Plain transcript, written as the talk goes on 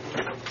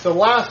So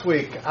last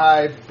week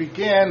I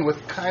began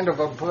with kind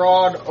of a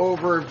broad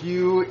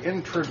overview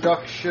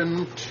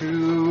introduction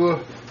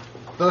to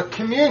the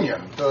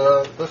communion,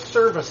 the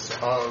service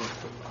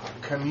of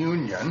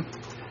communion.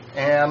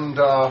 And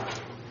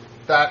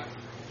that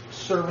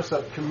service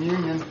of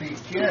communion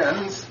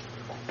begins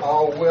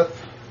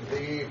with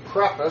the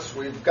preface.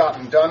 We've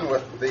gotten done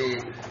with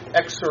the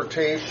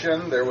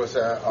exhortation. There was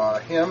a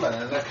hymn and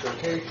an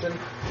exhortation.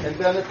 And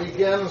then it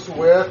begins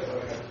with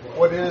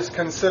what is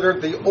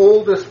considered the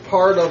oldest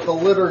part of the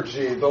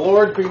liturgy. The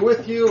Lord be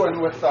with you, and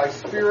with thy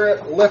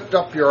spirit lift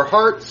up your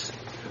hearts.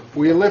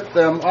 We lift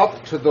them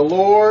up to the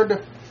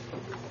Lord.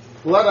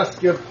 Let us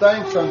give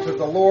thanks unto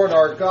the Lord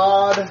our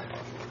God.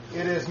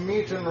 It is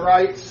meet and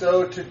right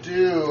so to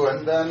do.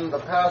 And then the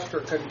pastor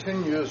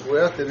continues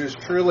with, it is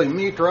truly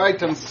meet,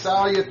 right, and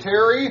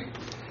salutary.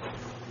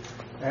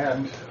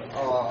 And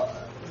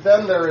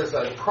then there is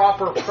a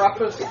proper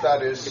preface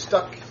that is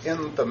stuck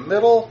in the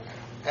middle.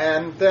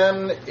 And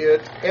then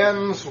it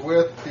ends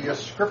with the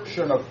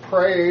ascription of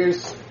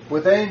praise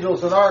with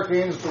angels and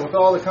archangels, with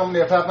all the company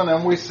of heaven,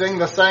 and we sing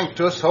the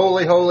Sanctus,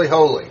 holy, holy,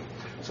 holy.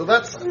 So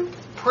that's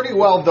pretty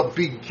well the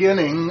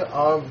beginning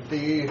of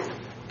the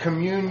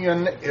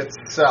communion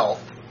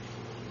itself.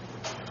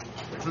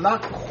 I'm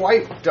not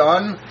quite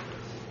done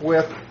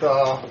with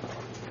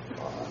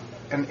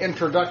an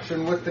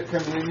introduction with the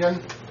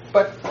communion,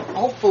 but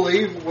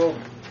hopefully we'll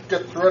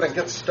get through it and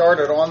get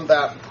started on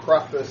that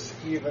preface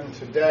even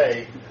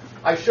today.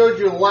 I showed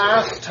you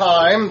last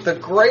time the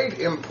great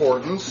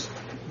importance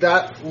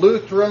that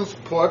Lutherans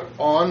put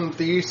on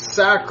the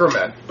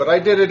sacrament, but I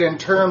did it in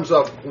terms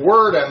of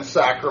word and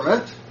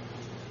sacrament.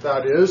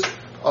 That is,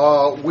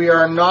 we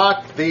are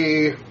not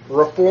the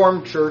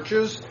Reformed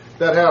churches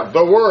that have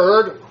the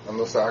word and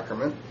the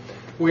sacrament.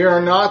 We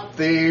are not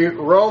the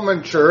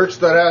Roman church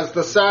that has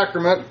the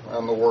sacrament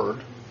and the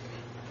word,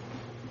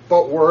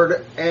 but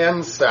word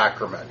and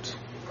sacrament.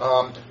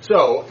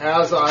 So,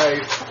 as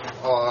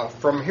I,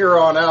 from here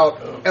on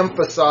out,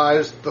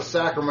 emphasize the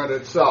sacrament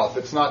itself.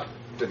 It's not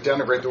to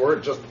denigrate the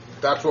word, just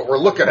that's what we're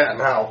looking at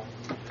now.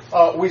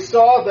 We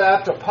saw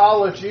that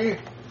apology,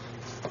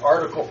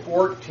 Article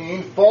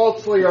 14,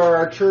 falsely are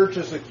our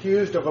churches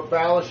accused of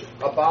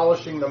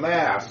abolishing the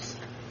Mass,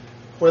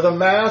 where the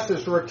Mass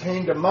is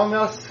retained among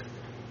us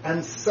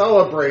and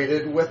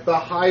celebrated with the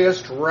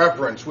highest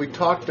reverence. We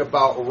talked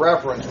about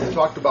reverence. We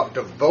talked about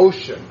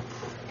devotion.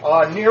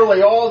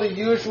 Nearly all the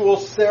usual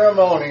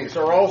ceremonies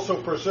are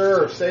also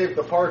preserved, save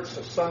the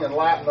parts sung in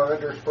Latin or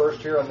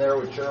interspersed here and there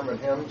with German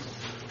hymns,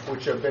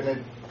 which have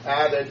been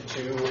added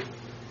to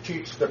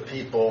teach the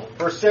people.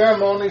 For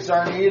ceremonies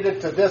are needed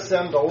to this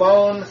end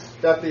alone,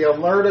 that the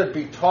unlearned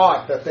be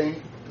taught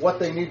what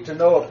they need to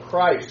know of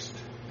Christ.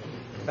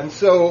 And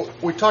so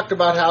we talked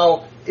about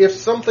how if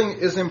something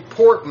is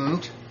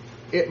important,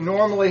 it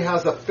normally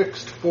has a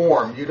fixed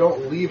form. You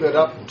don't leave it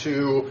up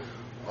to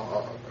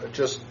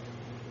just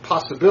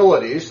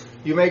possibilities.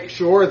 You make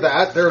sure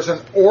that there's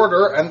an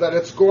order and that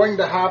it's going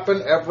to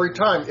happen every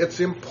time. It's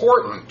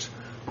important.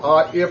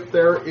 If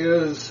there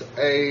is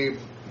a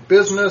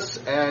business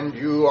and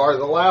you are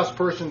the last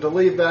person to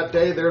leave that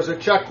day, there's a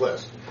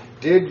checklist.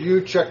 Did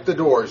you check the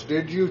doors?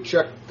 Did you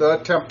check the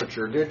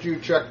temperature? Did you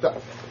check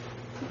the...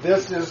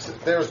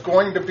 There's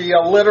going to be a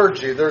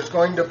liturgy. There's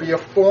going to be a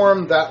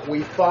form that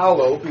we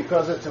follow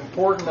because it's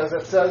important. As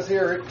it says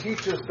here, it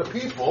teaches the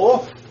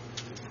people.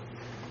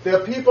 The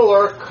people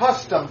are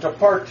accustomed to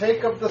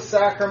partake of the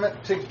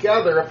sacrament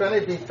together, if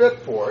any be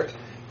fit for it.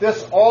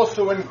 This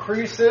also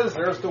increases,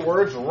 there's the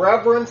words,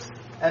 reverence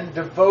and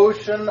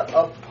devotion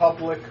of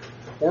public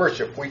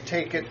worship. We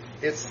take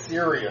it's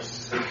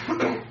serious.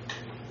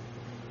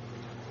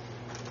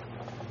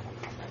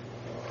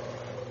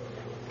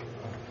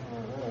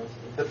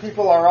 The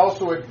people are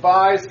also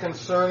advised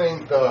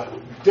concerning the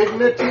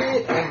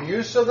dignity and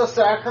use of the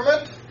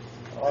sacrament,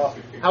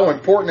 how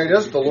important it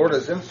is the Lord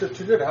has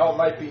instituted, how it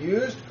might be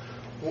used,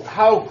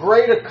 how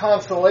great a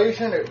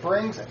consolation it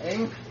brings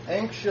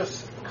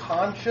anxious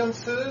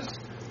consciences,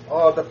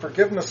 the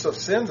forgiveness of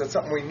sins. It's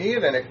something we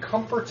need, and it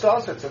comforts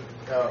us. It's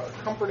a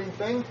comforting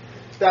thing,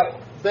 that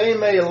they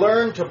may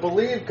learn to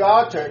believe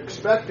God, to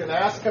expect and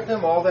ask of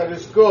Him all that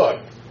is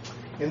good.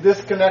 In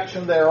this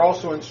connection, they are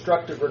also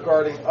instructed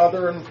regarding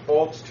other and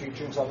false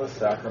teachings on the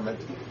sacrament.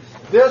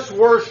 This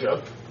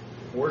worship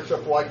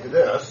like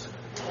this,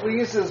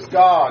 pleases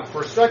God,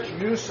 for such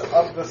use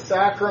of the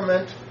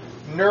sacrament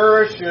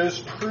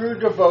nourishes true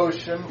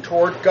devotion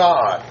toward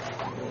God.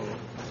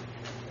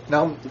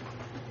 Now,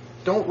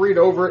 don't read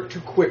over it too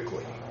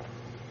quickly.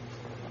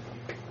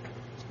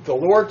 The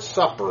Lord's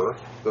Supper,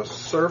 the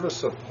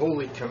service of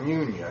Holy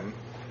Communion,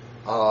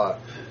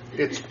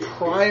 its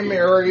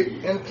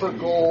primary,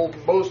 integral,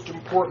 most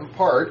important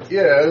part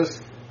is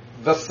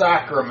the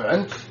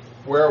sacrament,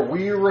 where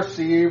we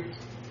receive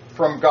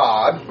from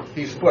God.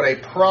 He's put a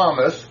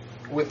promise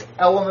with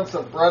elements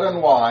of bread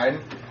and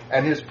wine,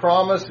 and His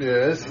promise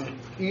is,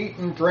 eat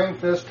and drink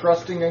this,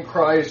 trusting in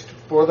Christ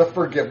for the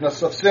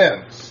forgiveness of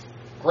sins.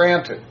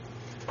 Granted.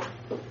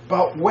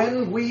 But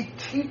when we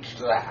teach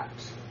that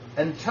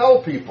and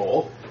tell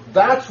people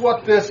that's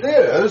what this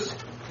is,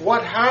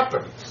 what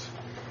happens?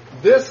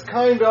 This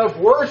kind of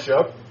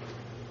worship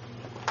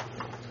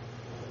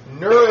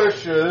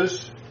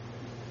nourishes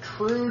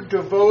true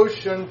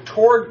devotion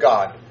toward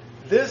God.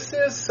 This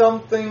is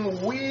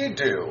something we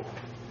do.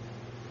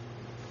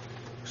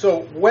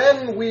 So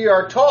when we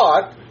are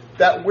taught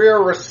that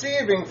we're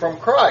receiving from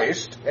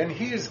Christ and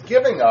He's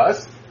giving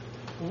us,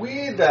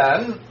 we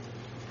then,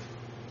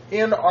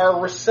 in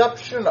our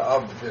reception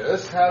of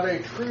this, have a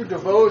true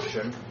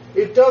devotion.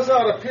 It does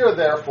not appear,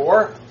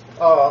 therefore,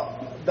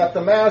 that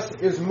the Mass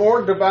is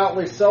more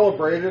devoutly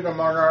celebrated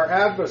among our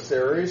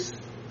adversaries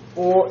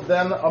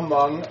than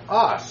among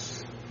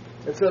us.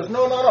 It says,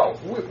 no.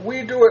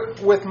 We do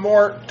it with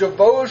more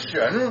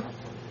devotion,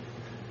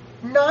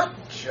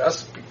 not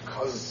just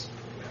because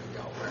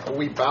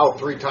we bow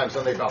 3 times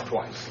and they bow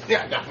twice.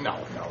 Yeah,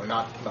 no,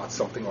 not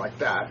something like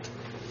that.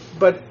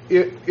 But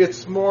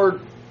it's more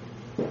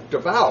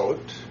devout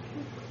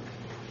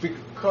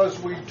because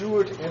we do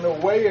it in a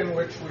way in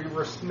which we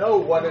know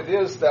what it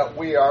is that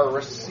we are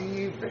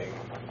receiving.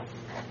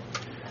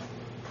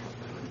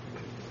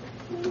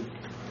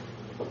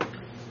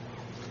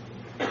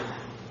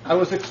 I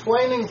was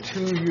explaining to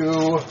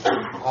you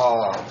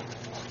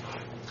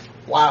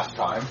last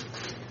time,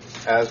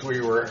 as we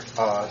were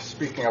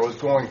speaking, I was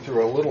going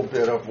through a little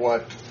bit of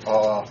what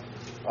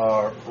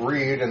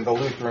Reed and the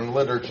Lutheran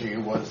liturgy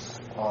was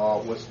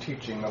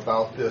teaching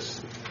about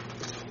this,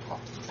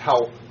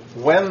 how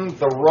when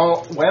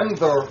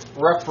the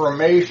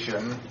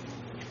Reformation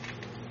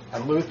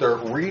and Luther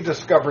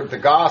rediscovered the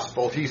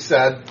gospel, he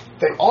said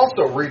they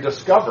also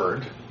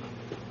rediscovered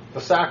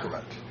the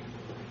sacrament.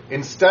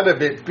 Instead of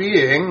there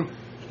being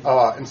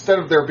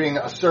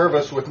a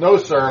service with no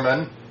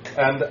sermon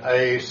and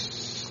a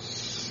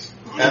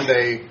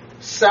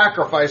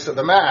sacrifice of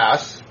the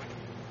Mass,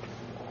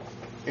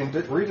 in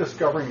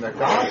rediscovering the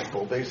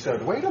gospel, they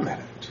said, wait a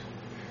minute,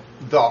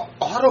 the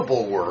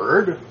audible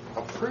word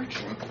of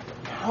preaching,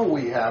 now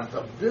we have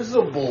the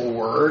visible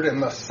word in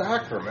the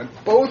sacrament.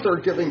 Both are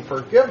giving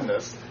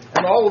forgiveness.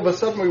 And all of a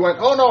sudden we went,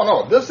 oh,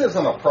 no, this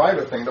isn't a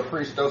private thing the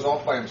priest does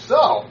all by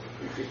himself.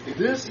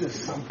 This is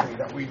something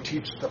that we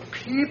teach the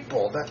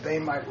people that they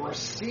might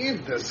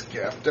receive this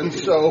gift. And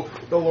so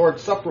the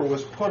Lord's Supper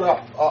was put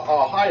up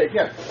high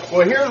again.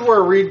 Well, here's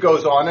where Reed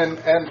goes on, and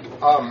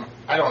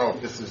I don't know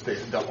if this is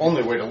the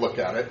only way to look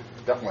at it.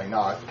 Definitely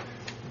not.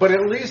 But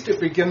at least it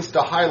begins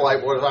to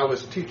highlight what I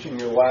was teaching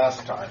you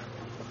last time.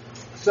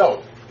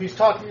 So, he's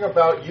talking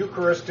about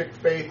Eucharistic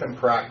faith and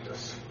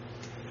practice.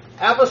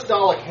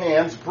 Apostolic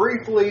hands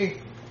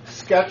briefly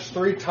sketch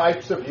 3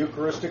 types of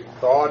Eucharistic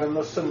thought in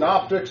the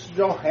Synoptics,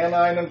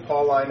 Johannine, and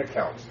Pauline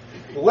accounts.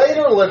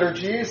 Later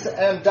liturgies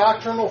and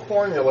doctrinal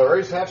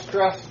formularies have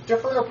stressed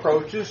different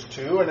approaches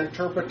to an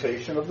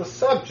interpretation of the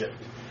subject.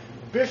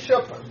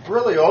 Bishop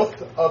Brilioth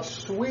of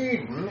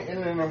Sweden,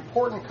 in an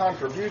important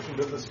contribution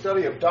to the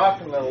study of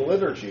doctrine and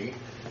liturgy,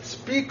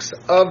 speaks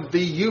of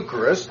the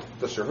Eucharist,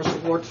 the service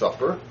of the Lord's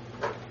Supper,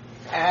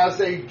 as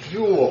a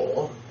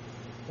jewel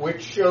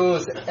which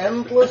shows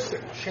endless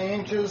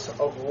changes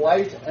of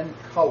light and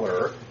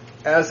color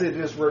as it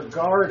is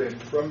regarded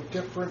from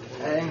different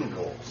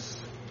angles.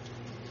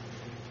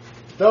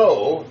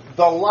 Though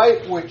the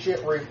light which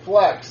it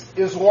reflects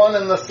is one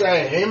and the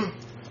same,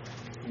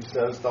 he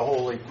says, the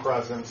Holy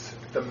Presence,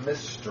 the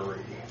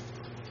mystery.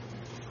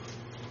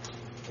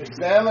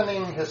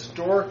 Examining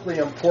historically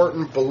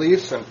important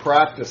beliefs and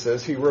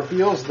practices, he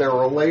reveals their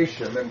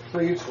relation and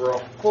pleads for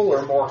a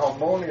fuller, more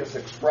harmonious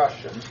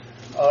expression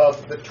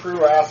of the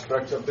true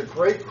aspects of the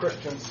great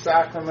Christian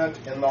sacrament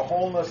in the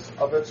wholeness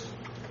of its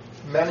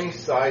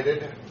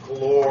many-sided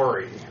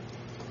glory.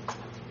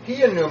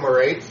 He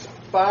enumerates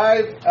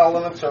 5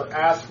 elements or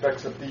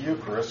aspects of the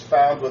Eucharist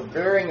found with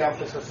varying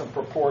emphasis and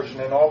proportion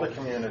in all the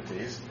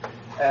communities,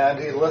 and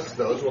he lists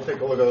those. We'll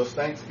take a look at those: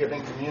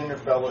 thanksgiving, communion,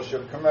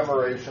 fellowship,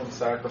 commemoration,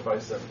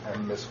 sacrifice,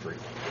 and mystery.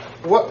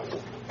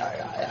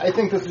 I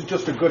think this is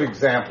just a good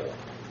example.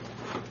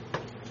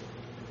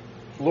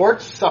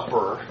 Lord's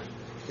Supper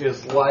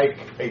is like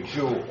a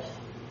jewel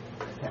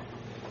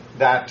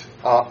that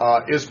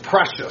is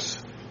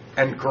precious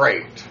and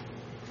great.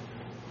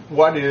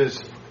 What is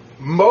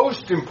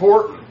most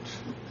important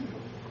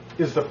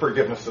is the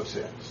forgiveness of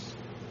sins.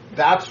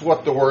 That's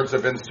what the words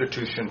of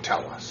institution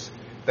tell us.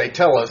 They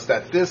tell us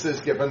that this is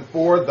given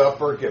for the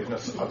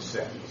forgiveness of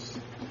sins.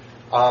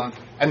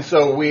 And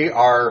so we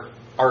are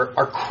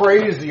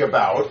crazy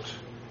about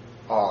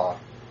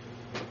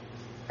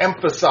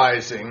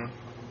emphasizing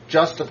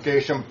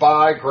justification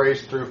by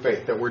grace through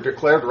faith, that we're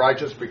declared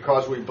righteous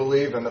because we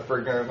believe in the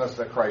forgiveness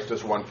that Christ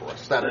has won for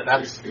us.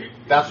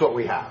 That's what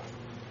we have.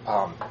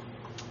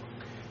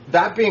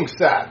 That being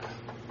said,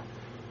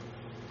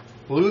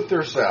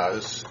 Luther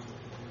says,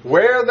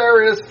 where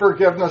there is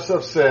forgiveness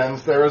of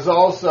sins, there is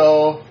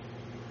also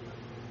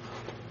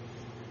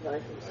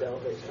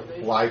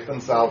life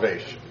and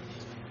salvation.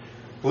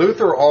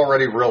 Luther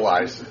already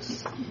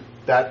realizes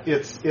that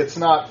it's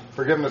not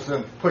forgiveness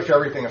and push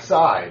everything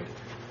aside,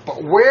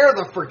 but where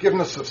the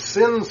forgiveness of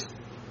sins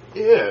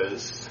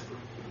is,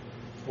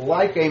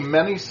 like a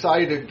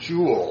many-sided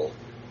jewel.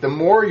 The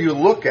more you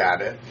look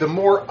at it, the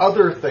more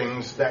other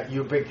things that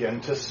you begin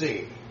to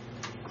see.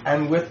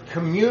 And with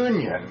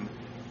communion,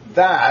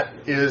 that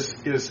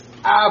is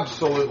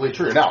absolutely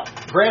true. Now,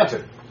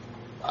 granted,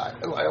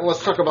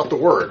 let's talk about the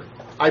Word.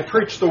 I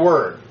preach the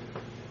Word.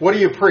 What do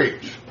you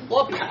preach?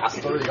 Well,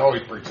 pastor, he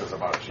always preaches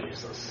about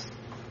Jesus.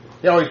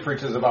 He always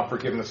preaches about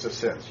forgiveness of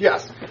sins.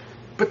 Yes.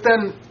 But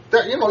then,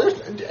 there's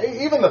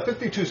even the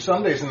 52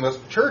 Sundays in this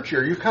church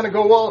year, you kind of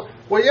go,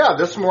 well, yeah,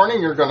 this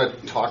morning you're going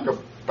to talk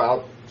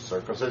about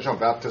circumcision,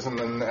 baptism,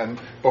 and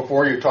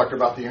before you talked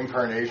about the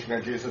incarnation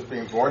of Jesus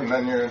being born, and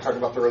then you're going to talk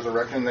about the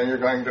resurrection, and then you're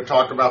going to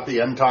talk about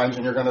the end times,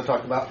 and you're going to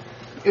talk about,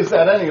 is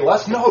that any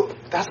less? No,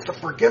 that's the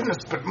forgiveness,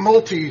 but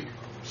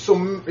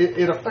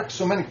it affects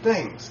so many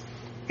things.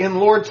 In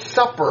Lord's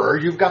Supper,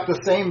 you've got the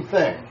same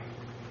thing.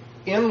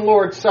 In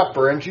Lord's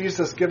Supper, and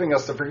Jesus giving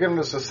us the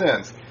forgiveness of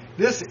sins,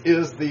 this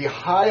is the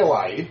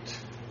highlight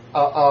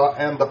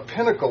and the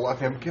pinnacle of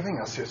Him giving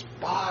us His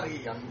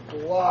body and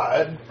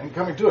blood and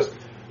coming to us.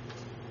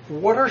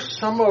 What are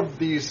some of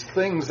these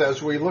things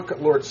as we look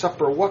at Lord's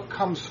Supper? What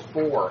comes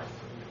forth?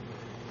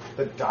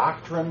 The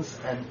doctrines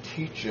and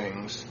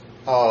teachings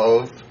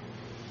of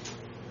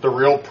the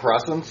real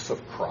presence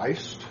of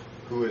Christ,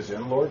 who is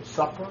in Lord's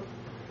Supper,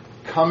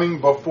 coming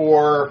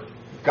before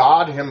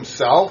God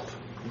Himself,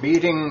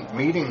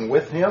 meeting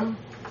with Him,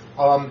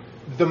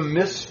 the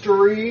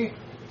mystery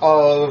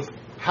of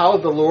how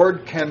the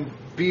Lord can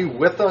be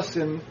with us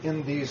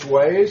in these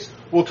ways.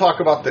 We'll talk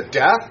about the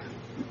death.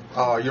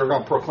 You're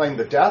going to proclaim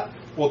the death.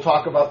 We'll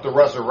talk about the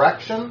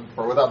resurrection,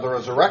 for without the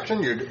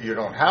resurrection, you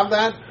don't have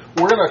that.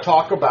 We're going to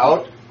talk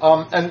about,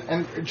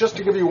 and just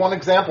to give you one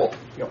example,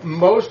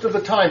 most of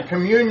the time,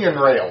 communion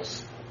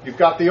rails. You've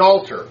got the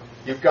altar.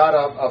 You've got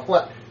a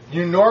flat.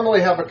 You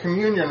normally have a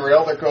communion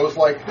rail that goes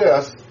like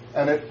this,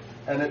 and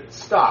it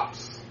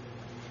stops.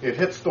 It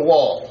hits the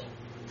wall,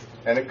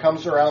 and it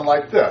comes around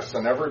like this,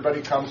 and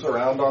everybody comes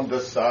around on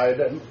this side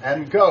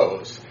and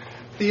goes.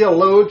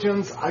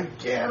 Theologians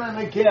again and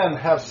again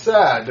have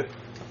said,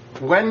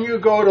 when you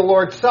go to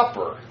Lord's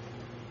Supper,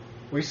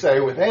 we say,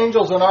 with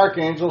angels and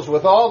archangels,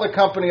 with all the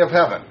company of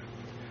heaven,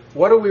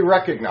 what do we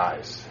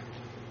recognize?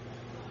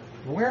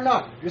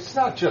 It's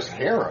not just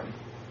Heron.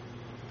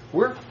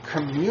 We're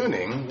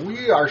communing.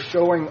 We are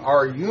showing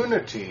our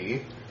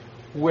unity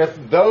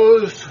with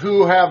those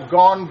who have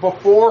gone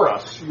before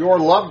us, your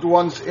loved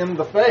ones in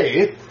the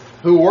faith,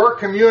 who were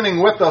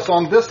communing with us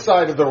on this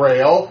side of the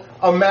rail.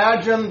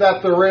 Imagine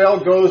that the rail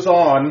goes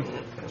on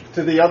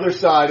to the other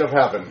side of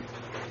heaven.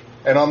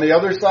 And on the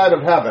other side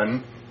of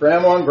heaven,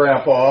 grandma and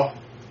grandpa,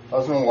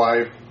 husband and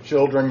wife,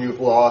 children you've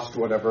lost,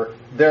 whatever,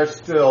 they're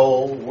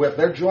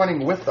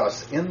joining with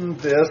us in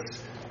this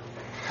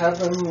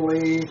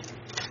heavenly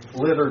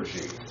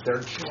liturgy.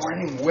 They're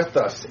joining with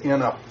us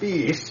in a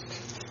feast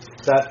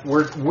that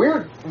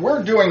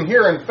we're doing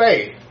here in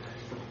faith.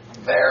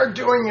 They're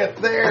doing it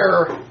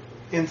there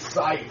in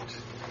sight.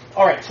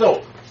 All right,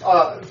 so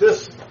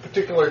this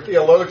particular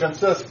theologian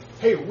says,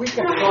 hey, we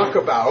can talk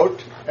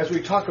about, as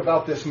we talk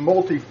about this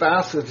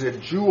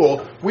multifaceted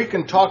jewel, we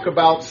can talk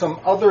about some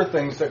other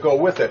things that go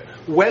with it.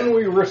 When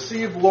we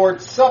receive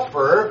Lord's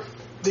Supper,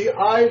 the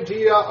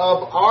idea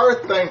of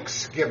our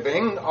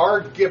thanksgiving,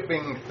 our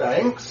giving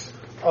thanks,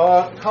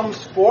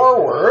 comes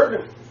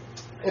forward.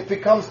 It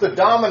becomes the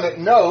dominant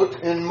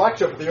note in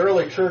much of the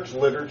early church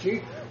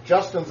liturgy.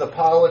 Justin's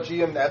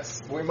apology, and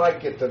we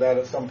might get to that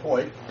at some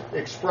point,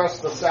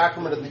 expressed the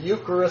sacrament of the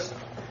Eucharist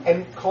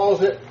and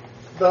calls it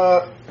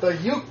the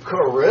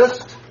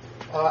Eucharist.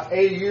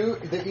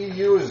 The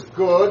EU is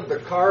good, the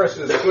Charis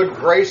is good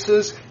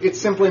graces. It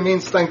simply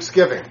means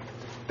thanksgiving.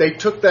 They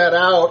took that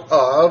out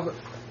of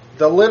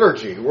the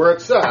liturgy, where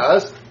it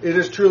says, it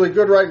is truly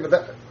good, right,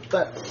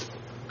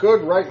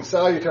 and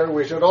salutary,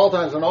 we should at all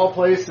times and all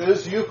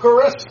places,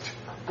 Eucharist.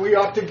 We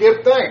ought to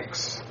give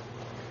thanks.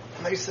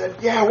 And they said,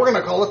 yeah, we're going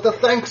to call it the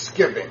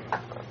Thanksgiving.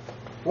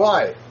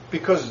 Why?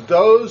 Because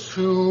those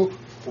who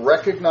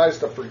recognize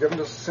the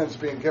forgiveness of sins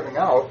being given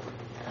out,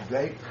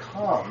 they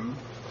come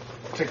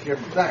to give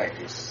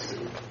thanks.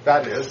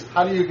 That is,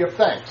 how do you give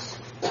thanks?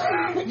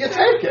 You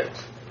take it.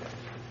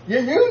 You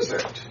use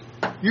it.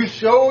 You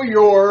show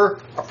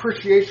your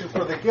appreciation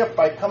for the gift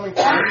by coming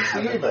to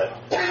receive it.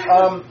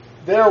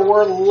 There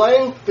were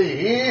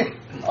lengthy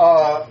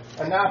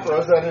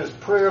anaphoras, that is,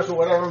 prayers or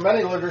whatever.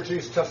 Many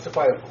liturgies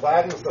testify of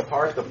gladness of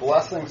heart, the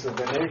blessings of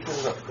the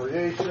natures of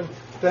creation,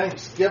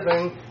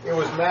 thanksgiving. It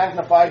was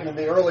magnified in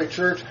the early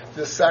church,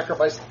 this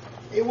sacrifice.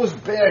 It was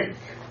big.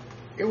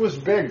 It was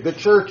big. The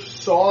church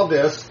saw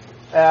this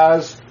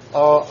as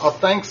a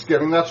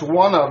thanksgiving. That's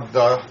one of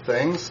the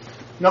things.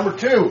 Number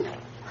two,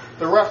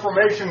 the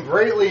Reformation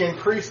greatly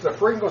increased the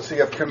frequency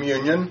of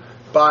communion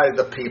by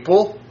the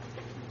people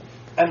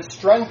and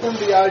strengthened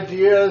the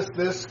ideas,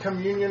 this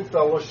communion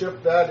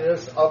fellowship, that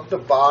is, of the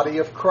body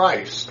of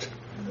Christ.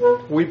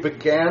 We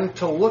began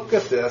to look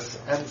at this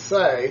and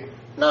say,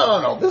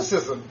 no, this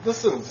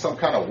isn't some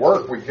kind of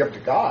work we give to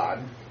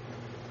God.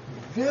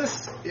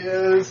 This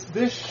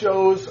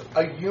shows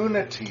a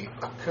unity,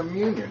 a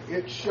communion.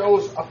 It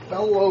shows a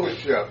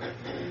fellowship.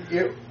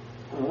 It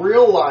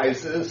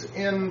realizes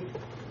in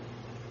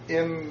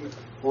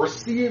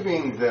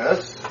receiving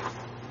this,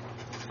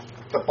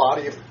 the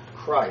body of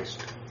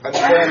Christ. And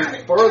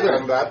then further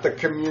than that, the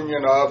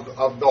communion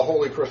of the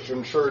Holy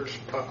Christian Church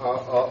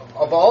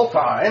of all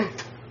time,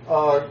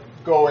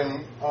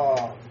 going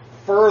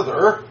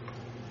further.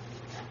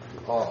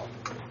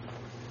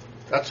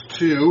 That's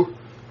 2.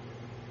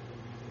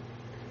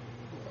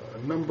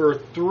 Number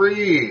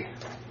 3.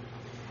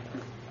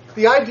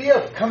 The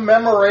idea of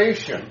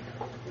commemoration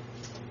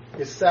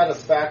is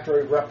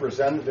satisfactorily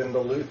represented in the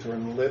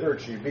Lutheran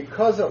liturgy.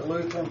 Because of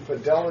Lutheran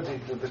fidelity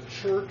to the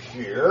church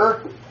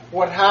year,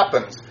 what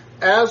happens?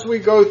 As we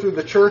go through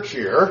the church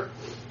year,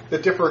 the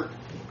different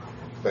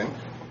things,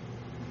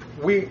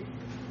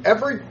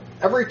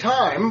 every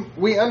time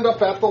we end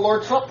up at the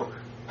Lord's Supper.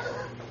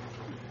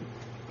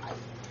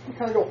 You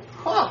kind of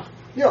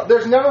go,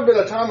 there's never been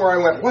a time where I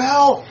went,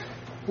 well,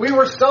 we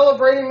were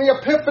celebrating the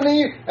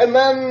Epiphany, and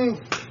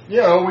then,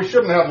 we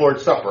shouldn't have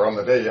Lord's Supper on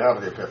the day you have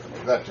the Epiphany.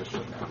 That just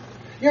shouldn't happen.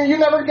 You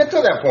never get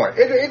to that point.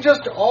 It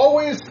just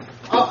always,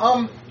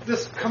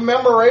 this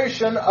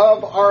commemoration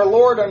of our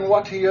Lord and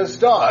what He has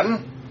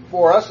done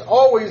for us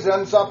always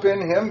ends up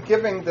in Him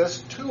giving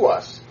this to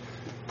us.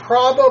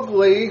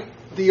 Probably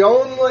the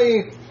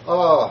only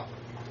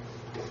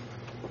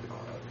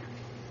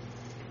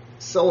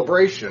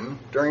celebration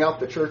during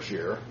out the church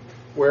year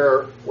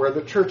where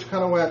the church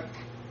kind of went,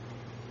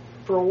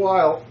 for a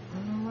while, I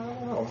don't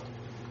know,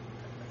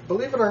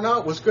 believe it or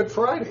not, was Good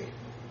Friday.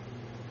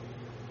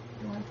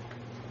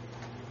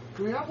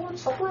 Do we have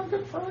Lord's Supper on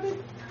Good Friday?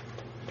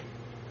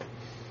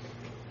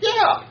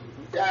 Yeah.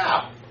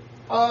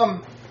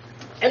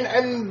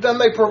 And then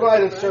they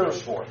provided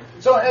service for it.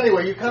 So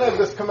anyway, you kind of have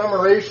this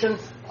commemoration.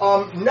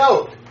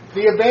 Note,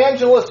 the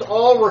evangelists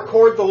all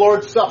record the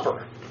Lord's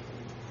Supper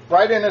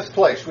right in its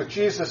place with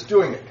Jesus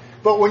doing it.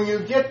 But when you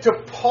get to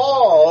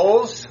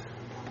Paul's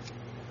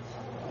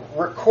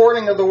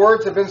recording of the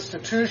words of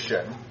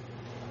institution,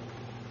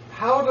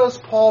 how does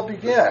Paul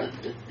begin?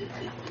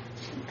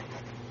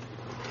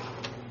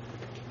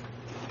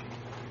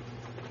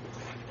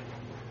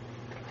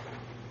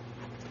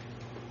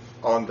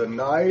 On the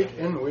night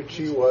in which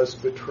he was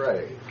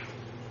betrayed,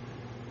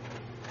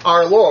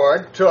 our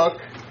Lord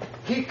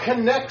he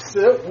connects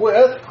it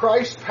with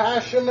Christ's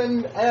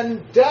passion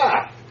and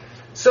death.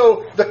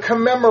 So the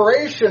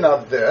commemoration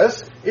of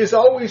this is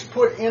always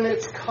put in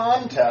its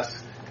context.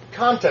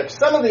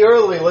 Some of the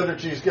early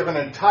liturgies give an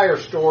entire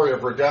story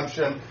of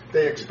redemption.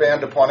 They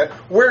expand upon it.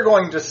 We're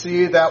going to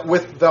see that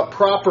with the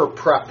proper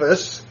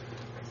preface,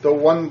 the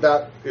one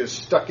that is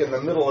stuck in the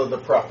middle of the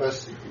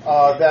preface,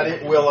 that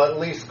it will at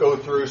least go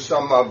through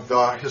some of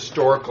the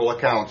historical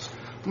accounts.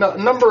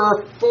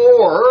 Number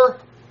 4.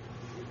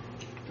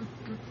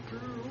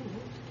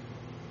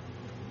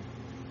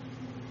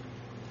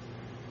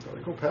 Did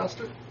I go past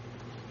it?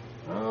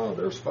 Oh,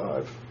 there's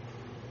 5.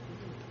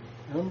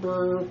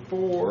 Number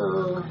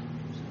 4.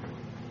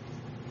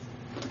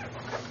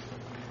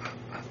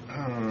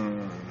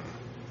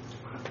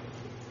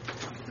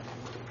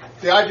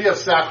 The idea of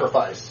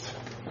sacrifice.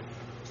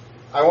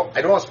 I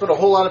don't want to spend a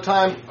whole lot of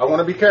time. I want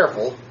to be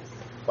careful.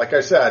 Like I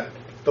said,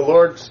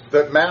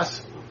 the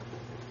Mass,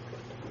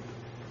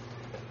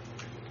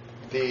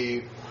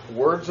 the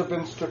words of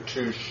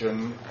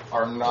institution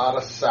are not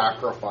a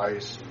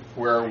sacrifice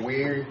where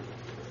we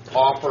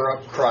offer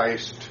up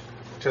Christ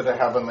to the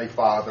Heavenly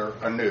Father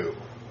anew.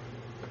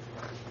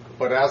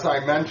 But as I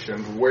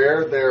mentioned,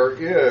 where there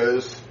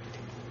is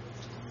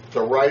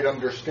the right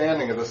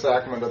understanding of the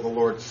sacrament of the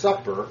Lord's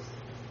Supper,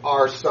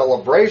 our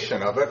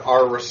celebration of it,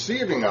 our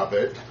receiving of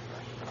it,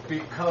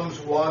 becomes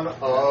one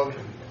of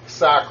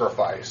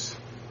sacrifice.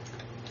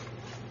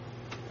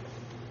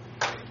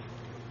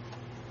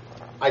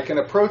 I can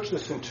approach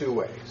this in 2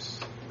 ways.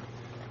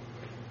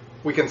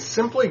 We can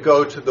simply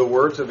go to the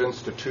words of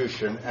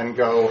institution and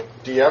go,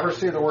 do you ever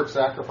see the word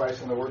sacrifice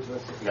in the words of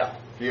institution? No.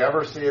 Do you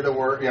ever see the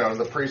word,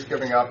 the priest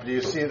giving up? Do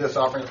you see this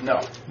offering?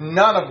 No.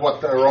 None of what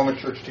the Roman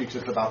Church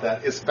teaches about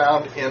that is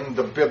found in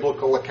the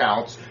biblical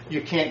accounts.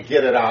 You can't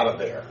get it out of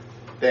there.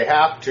 They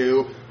have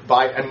to,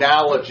 by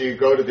analogy,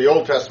 go to the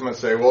Old Testament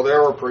and say, well,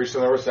 there were priests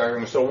and there were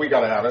sacraments, so we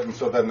got to have it, and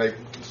so then they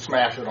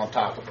smash it on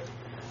top of it.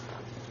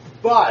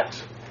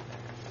 But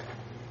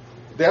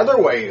the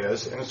other way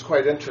is, and it's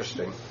quite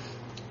interesting,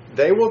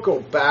 they will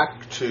go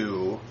back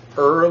to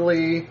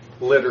early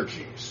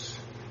liturgies.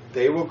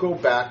 They will go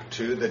back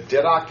to the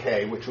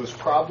Didache, which was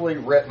probably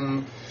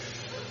written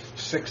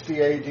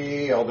 60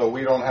 AD, although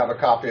we don't have a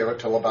copy of it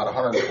till about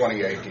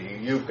 120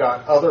 AD. You've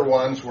got other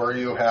ones where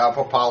you have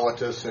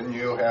Hippolytus and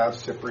you have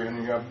Cyprian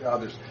and you have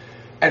others.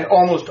 And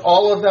almost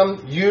all of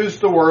them use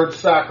the word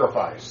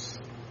sacrifice.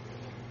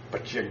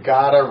 But you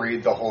gotta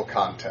read the whole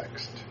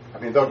context. I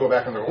mean, they'll go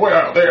back and go,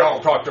 well, they all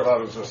talked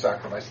about it as a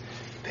sacrifice.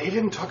 They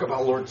didn't talk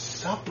about Lord's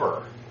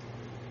Supper.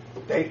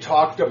 They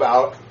talked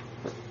about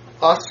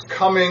us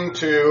coming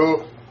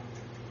to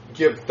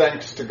give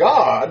thanks to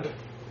God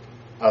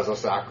as a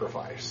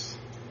sacrifice.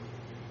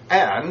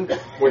 And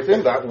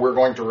within that, we're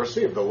going to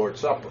receive the Lord's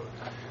Supper.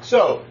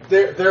 So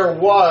there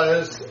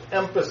was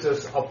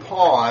emphasis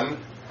upon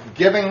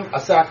giving a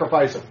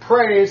sacrifice of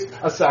praise,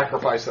 a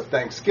sacrifice of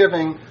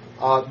thanksgiving,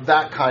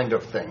 that kind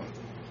of thing.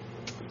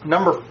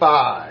 Number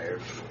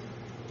 5.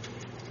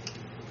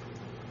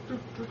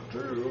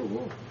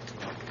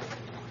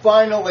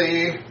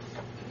 Finally,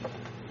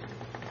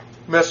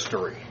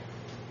 mystery.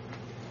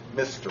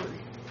 Mystery.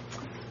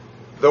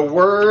 The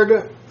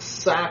word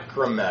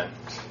sacrament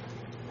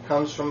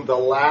comes from the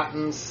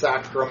Latin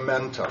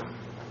sacramentum.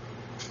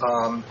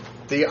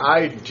 The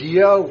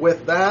idea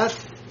with that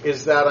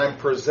is that I'm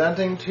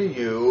presenting to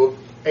you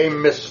a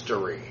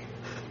mystery.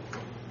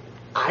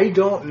 I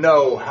don't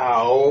know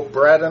how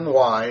bread and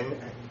wine,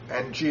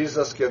 and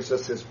Jesus gives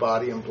us his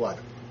body and blood.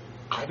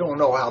 I don't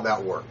know how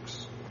that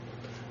works.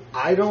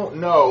 I don't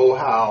know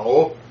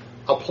how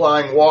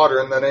applying water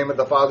in the name of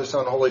the Father,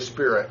 Son, and Holy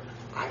Spirit,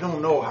 I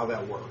don't know how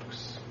that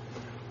works.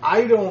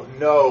 I don't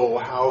know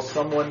how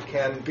someone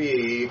can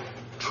be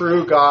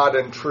true God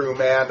and true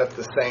man at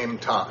the same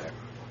time.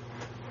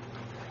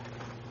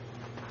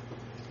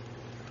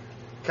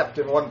 Kept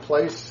in one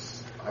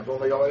place,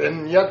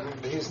 and yet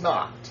he's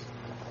not.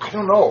 I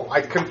don't know.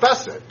 I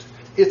confess it.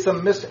 It's a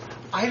mystery.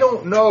 I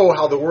don't know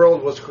how the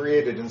world was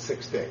created in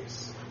 6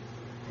 days,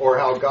 or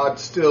how God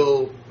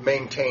still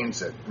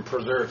maintains it and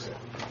preserves it.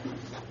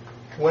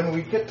 When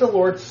we get to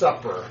Lord's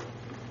Supper,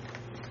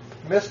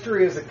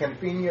 mystery is a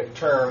convenient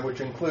term which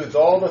includes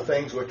all the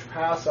things which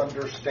pass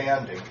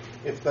understanding.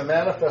 It's the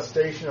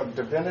manifestation of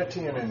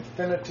divinity and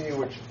infinity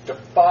which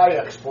defy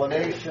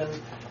explanation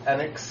and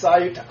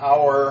excite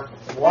our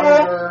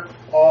wonder,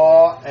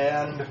 awe,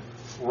 and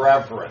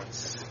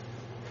reverence.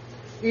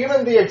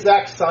 Even the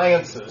exact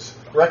sciences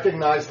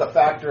recognize the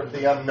factor of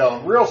the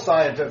unknown. Real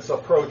scientists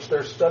approach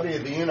their study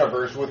of the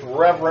universe with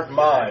reverent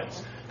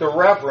minds. The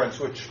reverence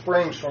which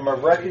springs from a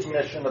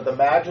recognition of the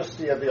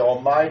majesty of the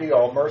Almighty,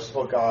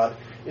 all-merciful God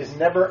is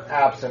never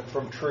absent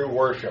from true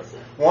worship.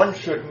 One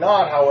should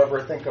not,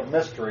 however, think of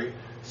mystery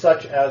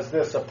such as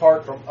this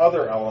apart from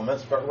other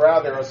elements, but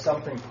rather as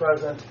something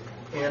present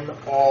in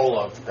all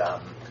of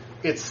them.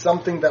 It's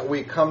something that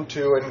we come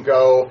to and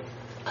go,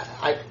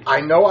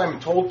 I know I'm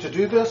told to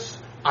do this.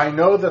 I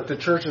know that the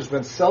church has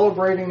been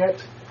celebrating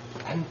it,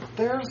 and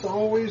there's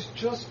always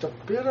just a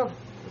bit of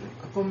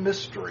a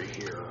mystery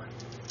here.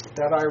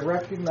 That I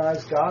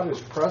recognize God is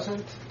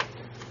present,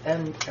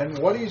 and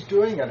what he's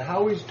doing and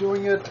how he's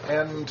doing it,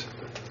 and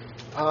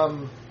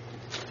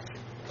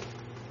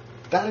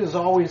that is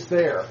always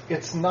there.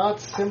 It's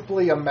not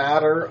simply a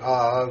matter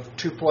of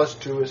 2 +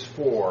 2 is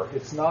 4.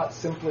 It's not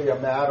simply a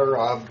matter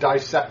of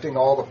dissecting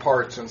all the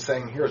parts and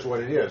saying, here's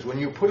what it is. When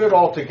you put it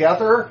all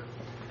together,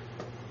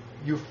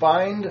 you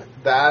find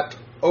that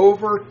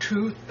over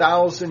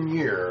 2,000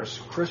 years,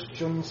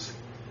 Christians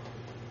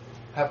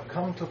have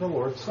come to the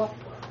Lord's Supper.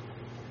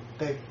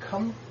 They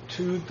come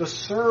to the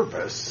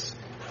service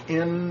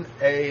in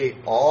a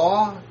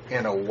awe,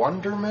 in a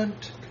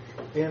wonderment,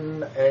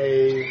 in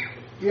a...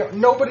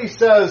 nobody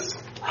says,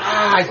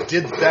 I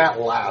did that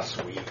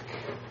last week.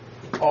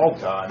 All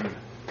done.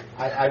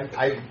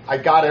 I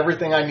got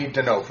everything I need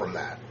to know from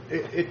that.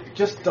 It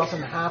just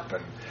doesn't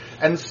happen.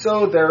 And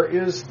so there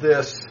is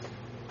this...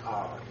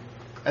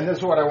 and this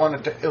is what I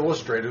wanted to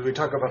illustrate as we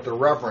talk about the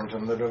reverence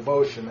and the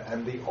devotion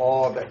and the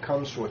awe that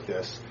comes with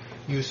this.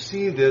 You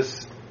see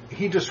this,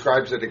 he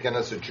describes it again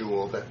as a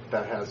jewel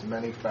that has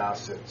many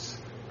facets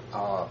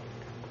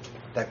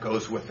that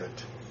goes with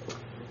it.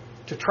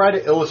 To try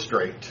to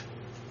illustrate,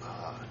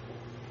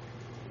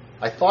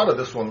 I thought of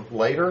this one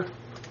later,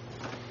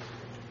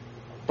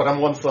 but I'm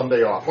one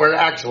Sunday off. Or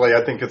actually,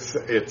 I think it's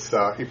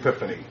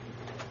Epiphany.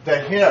 The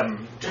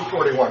hymn,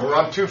 241. We're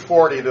on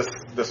 240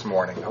 this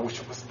morning. I wish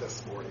it was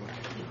this morning.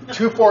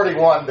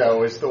 241,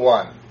 though, is the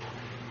one.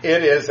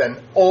 It is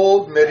an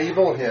old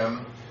medieval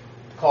hymn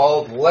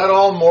called Let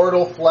All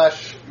Mortal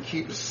Flesh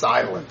Keep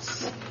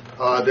Silence.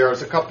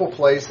 There's a couple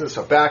places,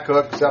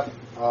 Habakkuk,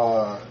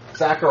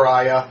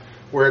 Zechariah,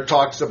 where it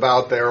talks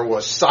about there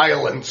was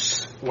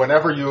silence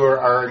whenever you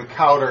are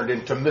encountered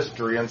into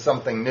mystery and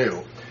something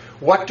new.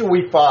 What do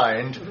we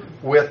find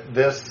with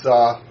this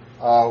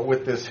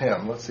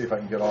hymn? Let's see if I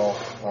can get all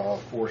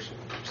 4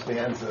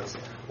 stanzas.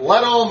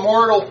 Let all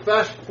mortal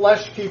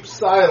flesh keep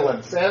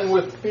silence, and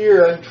with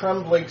fear and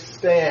trembling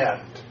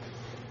stand.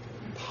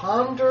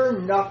 Ponder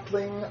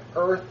nothing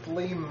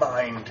earthly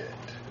minded.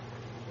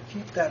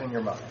 Keep that in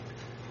your mind.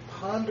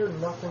 Ponder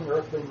nothing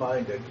earthly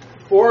minded.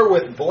 For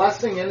with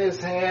blessing in his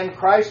hand,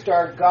 Christ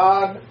our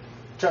God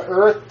to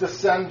earth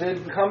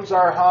descended, comes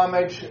our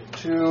homage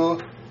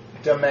to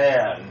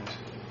demand.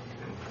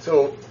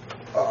 So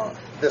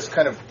this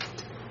kind of,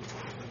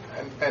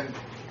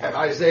 and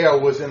Isaiah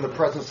was in the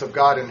presence of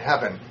God in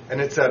heaven, and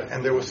it said,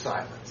 and there was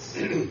silence.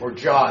 Or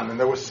John, and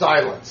there was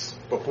silence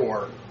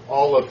before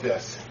all of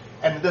this.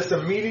 And this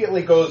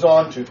immediately goes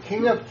on to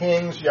King of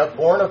Kings, yet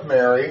born of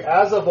Mary,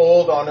 as of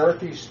old on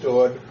earth he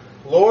stood,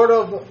 Lord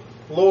of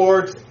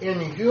lords, in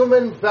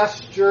human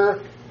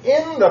vesture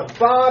in the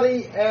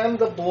body and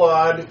the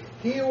blood,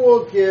 he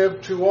will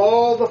give to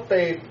all the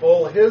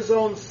faithful his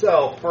own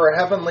self for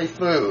heavenly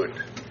food.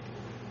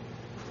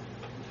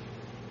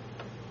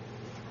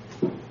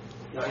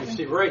 Now, you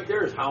see, right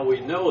there is how we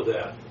know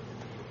that.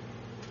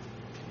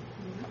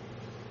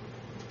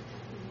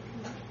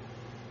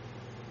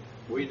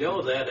 We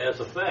know that as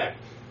a fact,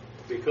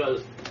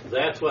 because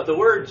that's what the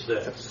Word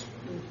says.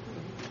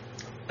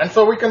 And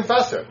so we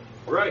confess it.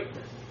 Right.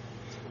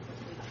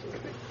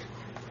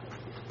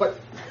 But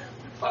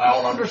I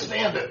don't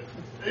understand it.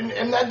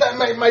 And that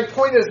my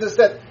point is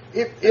that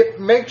it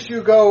makes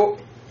you go,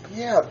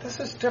 yeah, this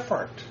is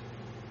different.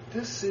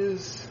 This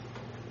is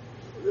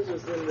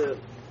in the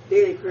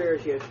daily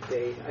prayers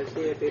yesterday.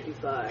 Isaiah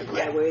 55.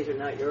 My ways are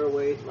not your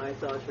ways. My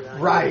thoughts are not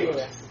right. your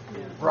thoughts.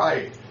 Yeah.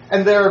 Right.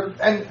 And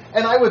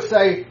I would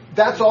say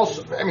that's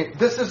also, I mean,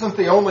 this isn't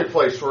the only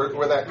place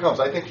where that comes.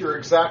 I think you're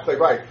exactly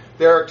right.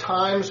 There are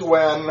times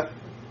when,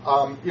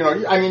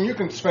 you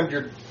can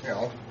spend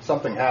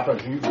something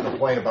happens and you can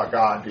complain about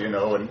God,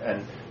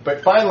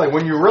 but finally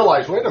when you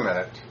realize, wait a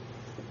minute,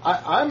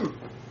 I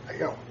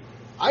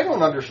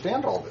don't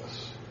understand all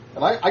this.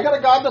 And I got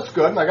a God that's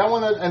good, and I got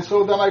one that, and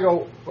so then I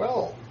go,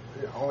 well,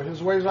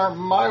 his ways aren't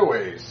my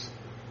ways.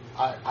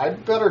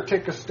 I'd better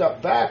take a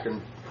step back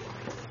and,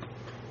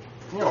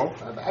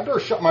 I better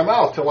shut my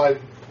mouth till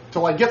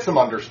I get some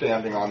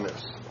understanding on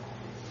this.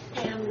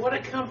 And what a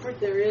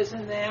comfort there is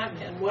in that,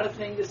 and what a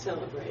thing to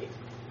celebrate.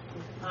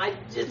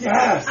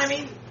 Yes. I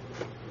mean,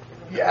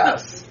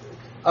 yes.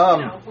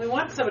 We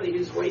want somebody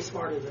who's way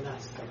smarter than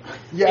us,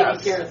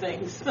 yes. taking care of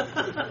things.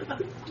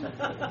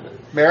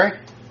 Mary?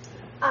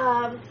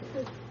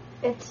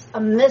 It's a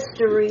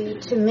mystery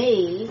to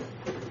me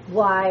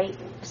why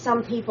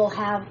some people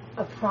have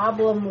a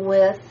problem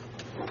with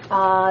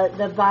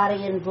the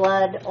body and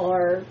blood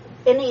or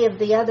any of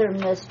the other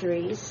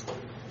mysteries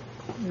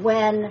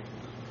when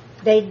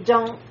they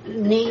don't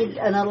need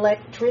an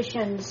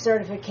electrician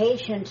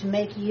certification to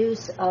make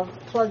use of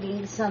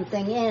plugging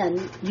something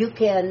in. You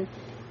can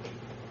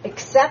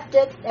accept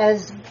it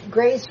as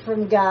grace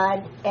from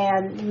God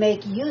and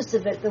make use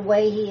of it the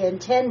way He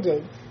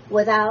intended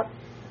without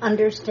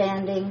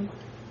understanding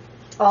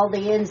all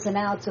the ins and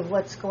outs of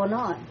what's going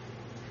on.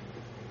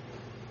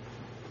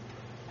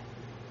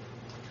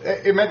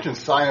 It mentions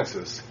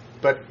sciences,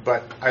 but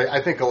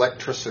I think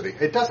electricity.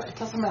 It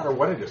doesn't matter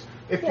what it is.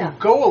 If you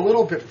go a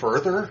little bit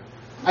further,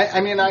 I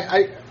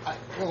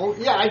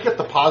get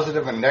the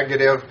positive and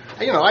negative.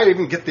 I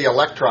even get the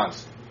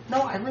electrons.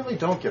 No, I really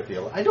don't get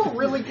I don't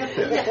really get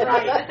this.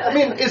 I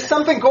mean, is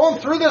something going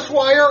through this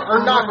wire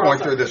or not going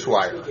through this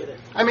wire?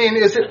 I mean,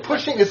 is it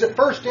pushing? Is it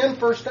first in,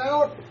 first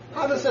out?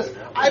 How does this?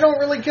 I don't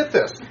really get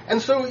this.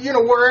 And so,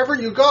 wherever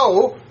you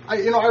go, I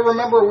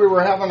remember we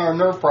were having our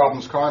nerve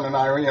problems, Con and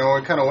I, we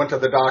kind of went to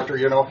the doctor,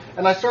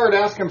 and I started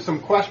asking him some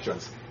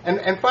questions.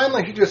 And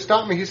finally he just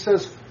stopped me. He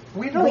says,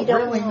 we don't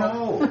really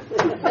know.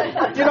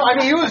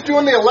 He was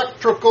doing the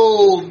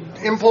electrical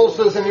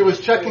impulses and he was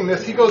checking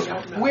this. He goes,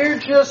 we're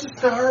just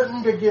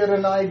starting to get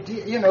an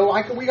idea.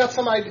 We got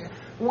some idea.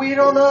 We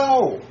don't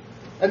know.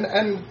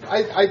 And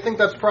I think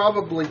that's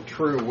probably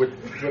true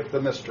with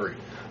the mystery.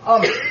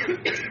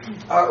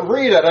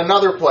 Read at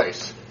another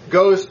place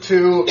goes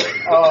to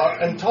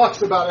and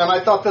talks about, and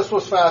I thought this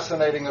was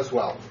fascinating as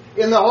well.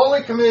 In the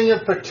Holy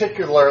Communion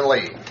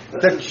particularly,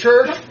 the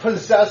Church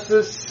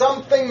possesses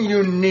something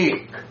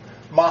unique.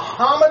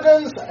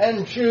 Mohammedans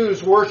and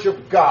Jews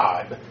worship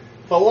God.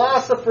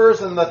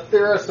 Philosophers and the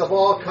theorists of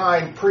all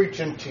kind preach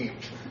and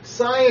teach.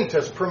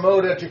 Scientists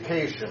promote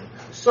education.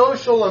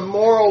 Social and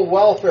moral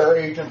welfare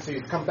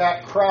agencies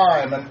combat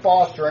crime and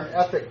foster an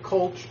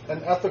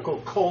ethical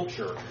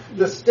culture.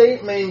 The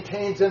state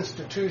maintains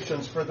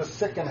institutions for the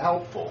sick and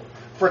helpful.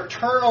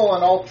 Fraternal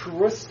and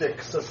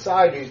altruistic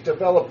societies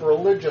develop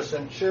religious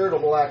and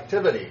charitable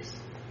activities.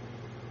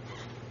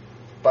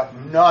 But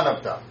none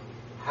of them,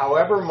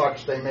 however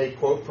much they may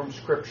quote from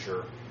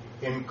Scripture,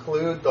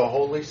 include the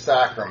Holy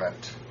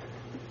Sacrament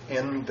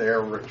in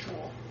their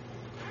ritual.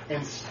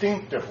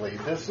 Instinctively,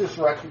 this is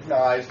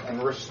recognized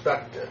and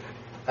respected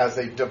as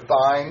a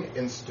divine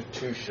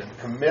institution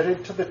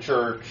committed to the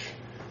Church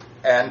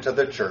and to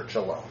the Church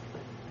alone.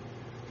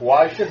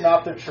 Why should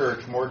not the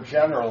Church more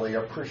generally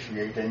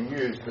appreciate and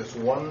use this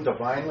one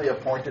divinely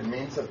appointed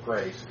means of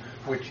grace,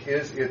 which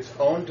is its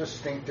own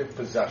distinctive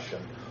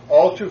possession?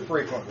 All too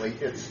frequently,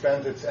 it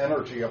spends its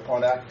energy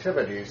upon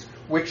activities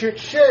which it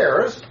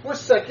shares with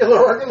secular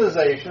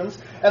organizations,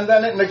 and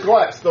then it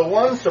neglects the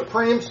one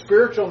supreme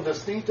spiritual and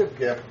distinctive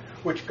gift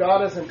which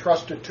God has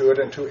entrusted to it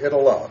and to it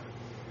alone.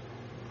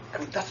 I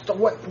mean, that's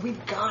what we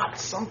got,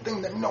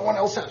 something that no one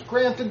else has.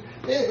 Granted,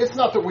 it's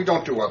not that we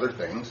don't do other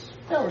things.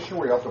 Yeah, sure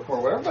we help the poor,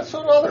 whatever, but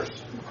so do others.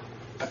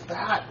 But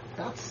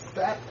that's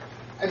that.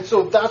 And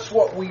so that's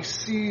what we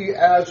see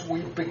as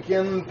we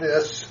begin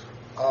this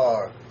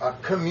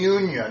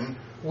communion.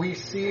 We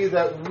see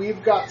that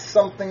we've got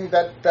something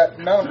that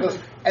none of us,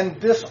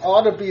 and this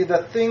ought to be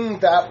the thing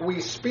that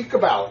we speak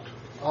about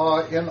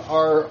in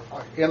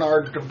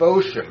our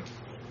devotion.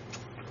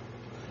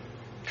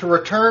 To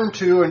return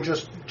to and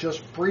just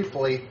just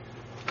briefly,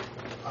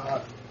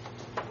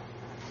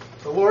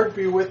 the Lord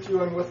be with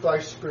you and with thy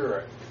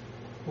spirit.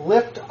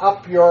 Lift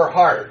up your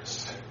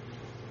hearts.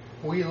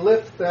 We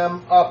lift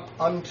them up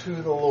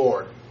unto the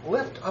Lord.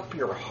 Lift up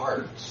your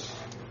hearts.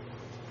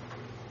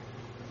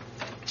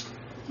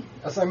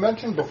 As I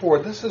mentioned before,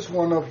 this is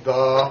one of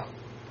the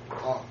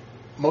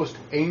most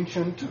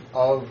ancient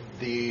of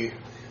the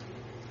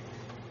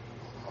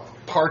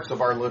parts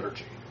of our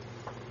liturgy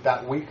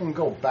that we can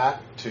go back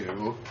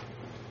to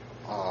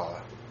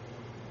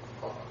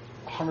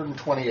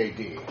 120 AD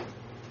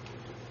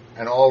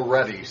and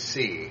already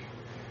see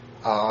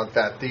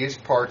that these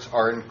parts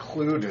are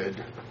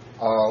included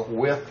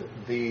with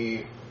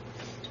the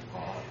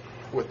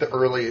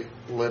early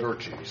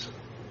liturgies.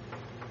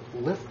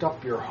 Lift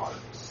up your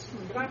hearts.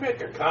 Can I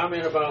make a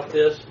comment about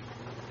this?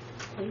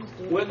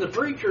 When the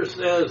preacher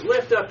says,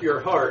 lift up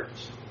your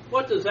hearts,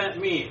 what does that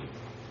mean?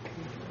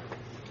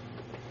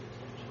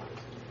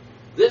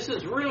 This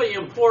is really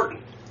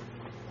important.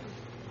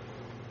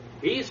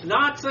 He's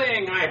not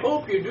saying, I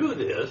hope you do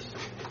this.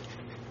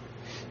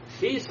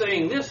 He's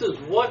saying, this is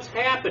what's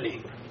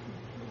happening.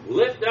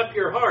 Lift up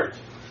your hearts.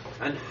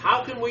 And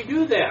how can we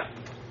do that?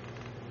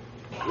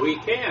 We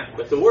can't,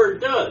 but the Word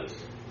does.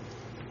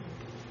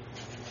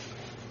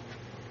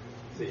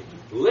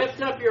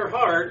 Lift up your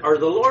heart, or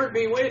the Lord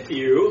be with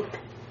you.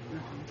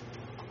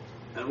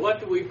 And what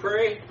do we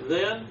pray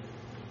then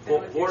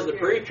for the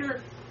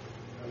preacher?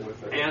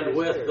 And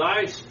with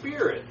thy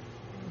spirit.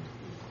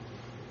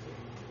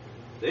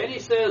 Then he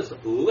says,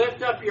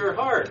 lift up your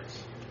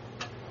hearts.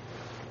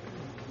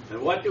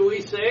 And what do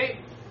we say?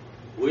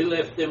 We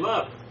lift them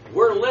up.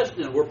 We're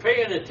listening. We're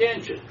paying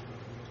attention.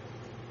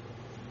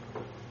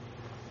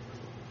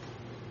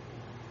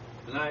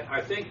 And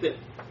I think that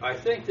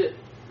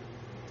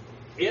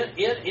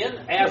in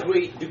as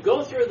we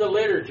go through the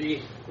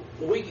liturgy,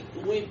 we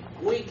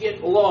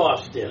get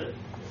lost in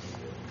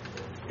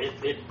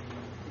it.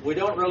 We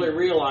don't really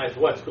realize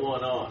what's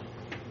going on.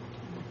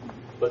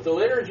 But the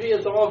liturgy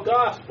is all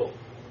gospel.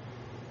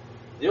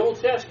 The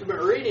Old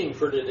Testament reading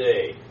for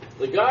today,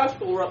 the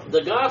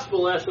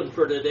gospel lesson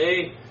for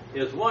today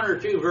is 1 or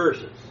 2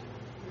 verses.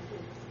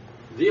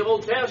 The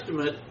Old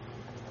Testament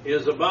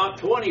is about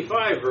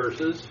 25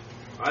 verses.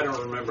 I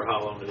don't remember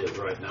how long it is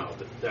right now,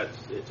 but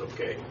it's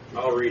okay.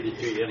 I'll read it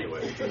to you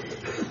anyway.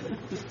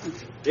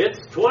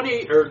 It's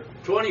 20 or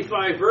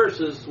 25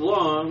 verses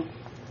long,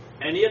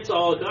 and it's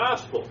all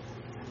gospel.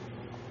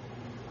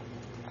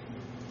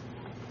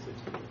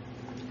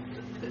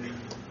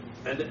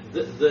 And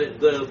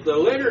the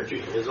liturgy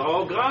is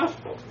all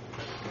gospel,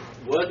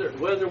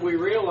 whether we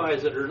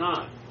realize it or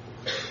not.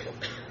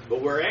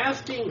 But we're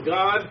asking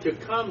God to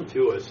come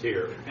to us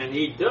here, and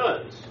He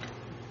does.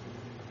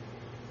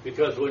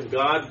 Because when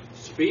God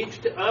speaks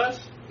to us,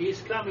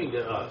 He's coming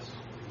to us.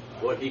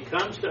 When He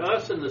comes to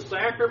us in the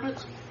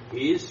sacraments,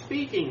 He is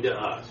speaking to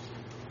us.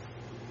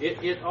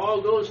 It all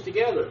goes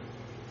together.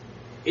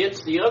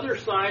 It's the other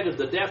side of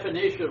the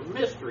definition of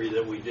mystery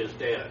that we just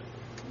had.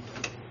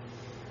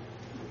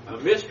 A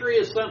mystery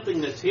is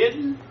something that's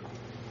hidden,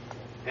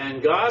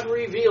 and God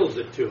reveals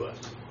it to us.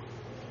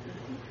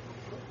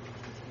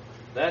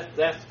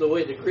 That's the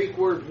way the Greek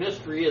word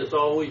mystery is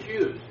always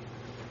used.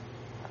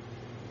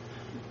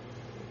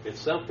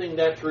 It's something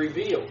that's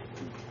revealed.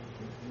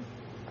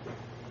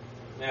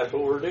 That's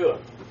what we're doing.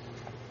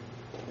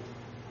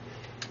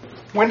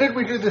 When did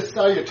we do this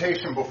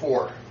salutation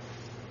before?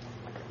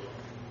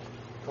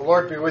 The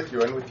Lord be with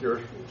you and with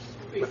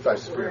thy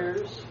spirit.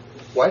 Prayers.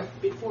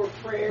 What? Before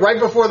prayers. Right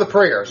before the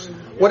prayers.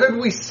 What did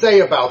we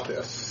say about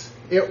this?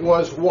 It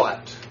was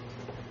what?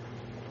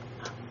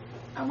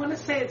 I want to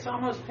say it's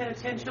almost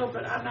penitential,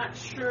 but I'm not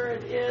sure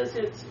it is.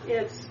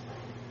 It's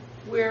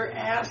we're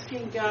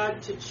asking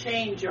God to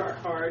change our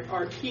heart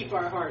or keep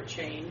our heart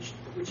changed,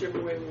 whichever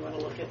way we want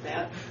to look at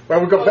that. Well,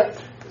 we go back.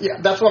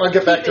 Yeah, that's when I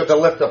get back to the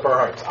lift up our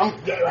hearts.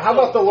 How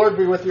about the Lord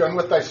be with you and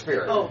with thy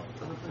spirit? Oh,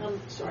 I'm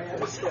sorry. I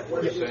was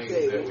What You're did you saying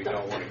say? that we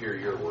don't want to hear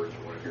your words,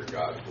 we want to hear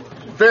God's words.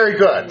 Very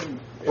good.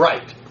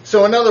 Right.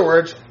 So in other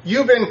words,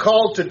 you've been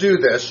called to do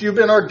this. You've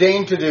been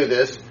ordained to do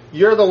this.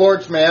 You're the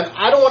Lord's man.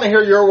 I don't want to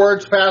hear your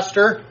words,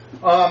 Pastor.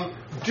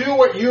 Do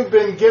what you've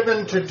been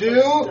given to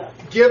do.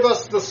 Give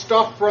us the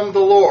stuff from the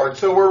Lord.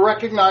 So we're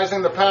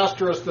recognizing the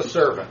pastor as the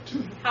servant.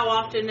 How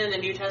often in the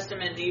New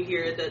Testament do you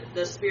hear that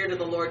the Spirit of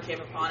the Lord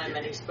came upon him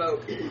and he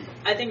spoke?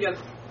 I think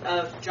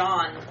of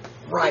John,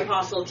 Right. the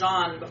Apostle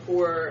John,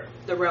 before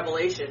the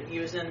Revelation. He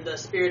was in the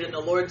Spirit in the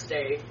Lord's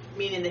Day,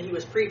 meaning that he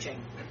was preaching.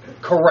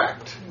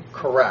 Correct.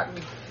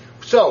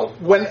 So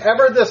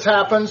whenever this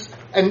happens,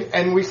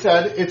 and we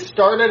said it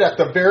started at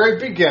the very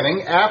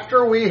beginning,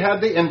 after we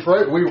had the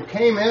introit, we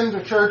came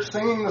into church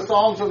singing the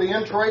Psalms of the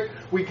introit,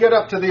 we get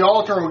up to the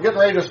altar and we're getting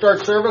ready to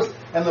start service,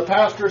 and the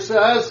pastor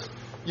says,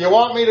 you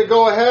want me to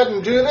go ahead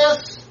and do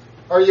this?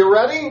 Are you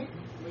ready?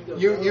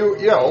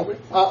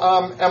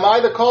 Am I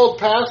the called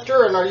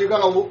pastor, and are you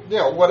going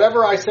to,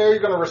 whatever I say, are you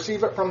going to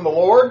receive it from the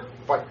Lord?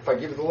 If I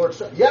give you the Lord's,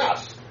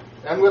 yes,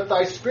 and with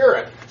thy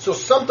spirit. So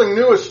something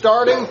new is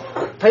starting.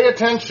 Pay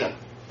attention.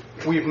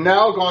 we've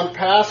now gone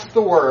past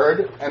the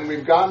Word, and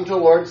we've gotten to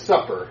Lord's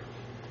Supper.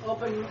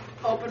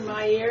 Open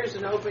my ears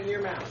and open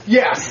your mouth.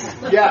 Yes,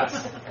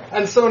 yes.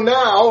 And so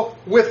now,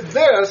 with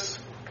this,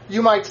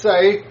 you might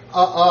say,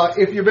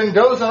 if you've been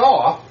dozing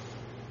off,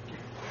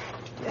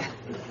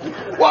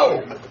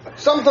 whoa,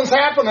 something's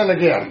happening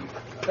again.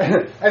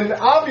 And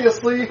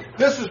obviously,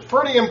 this is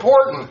pretty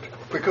important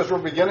because we're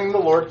beginning the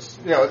Lord's,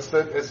 it's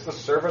the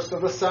service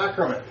of the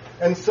sacrament.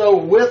 And so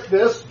with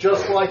this,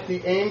 just like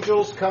the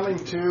angels coming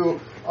to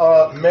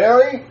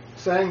Mary,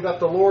 saying that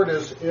the Lord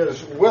is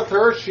with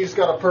her, she's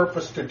got a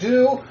purpose to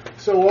do.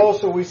 So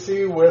also we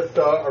see with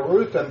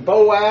Ruth and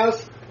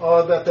Boaz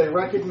that they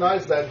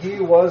recognized that he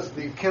was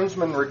the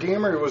kinsman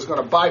redeemer. He was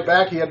going to buy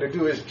back. He had to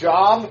do his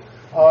job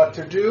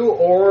to do.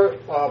 Or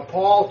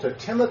Paul to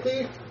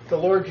Timothy, the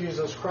Lord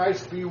Jesus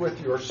Christ be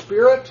with your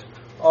spirit,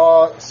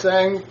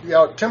 saying,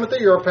 Timothy,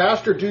 you're a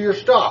pastor, do your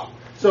stuff.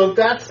 So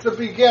that's the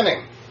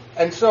beginning.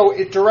 And so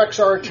it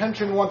directs our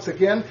attention once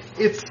again.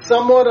 It's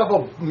somewhat of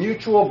a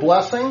mutual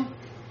blessing.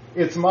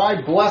 It's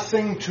my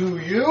blessing to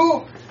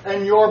you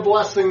and your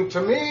blessing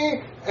to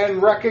me,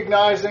 and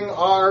recognizing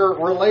our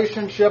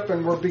relationship,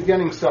 and we're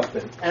beginning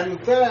something. And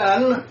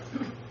then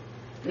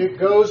it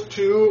goes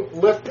to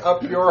lift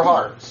up your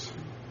hearts.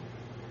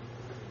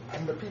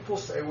 And the people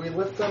say, we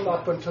lift them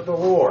up unto the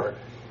Lord.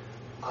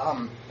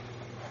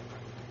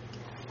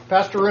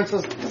 Pastor Rin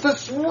says, is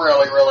this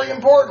really, really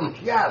important?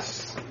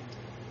 Yes.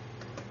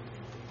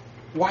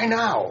 Why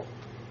now?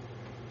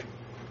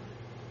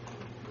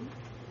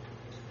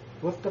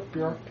 Lift up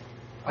your...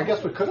 I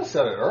guess we could have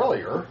said it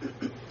earlier,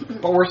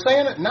 but we're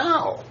saying it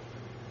now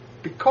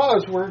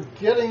because we're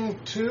getting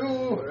to...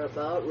 We're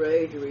about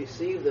ready to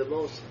receive the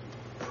most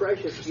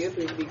precious gift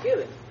that can be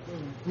given.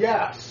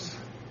 Yes,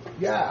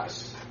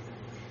 yes.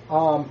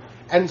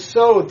 And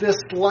so this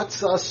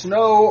lets us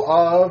know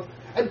of...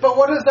 But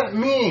what does that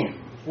mean?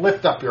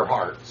 Lift up your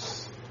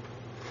hearts.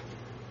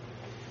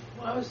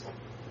 Well,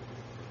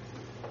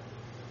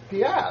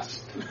 He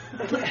asked.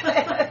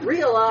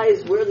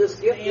 Realize where this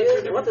gift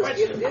is, what this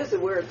question. gift is,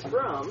 and where it's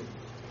from.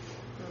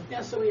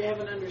 Yeah, so we have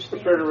an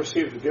understanding. Prepare to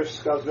receive the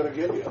gifts God's going to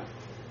give you.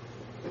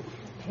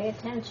 Pay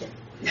attention.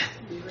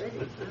 Be ready.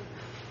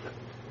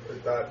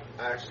 Would that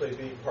actually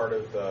be part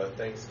of the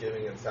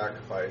thanksgiving and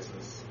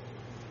sacrifices?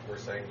 We're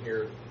saying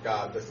here,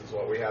 God, this is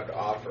what we have to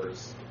offer,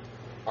 is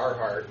our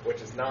heart,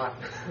 which is not.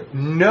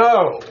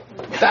 No,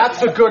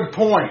 that's a good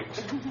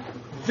point.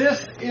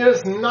 This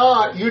is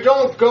not, you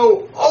don't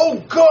go,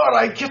 oh God,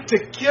 I get to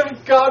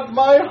give God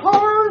my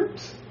heart.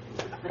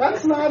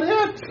 That's not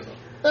it.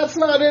 That's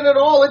not it at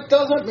all. It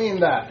doesn't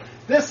mean that.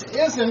 This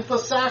isn't the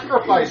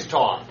sacrifice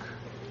talk.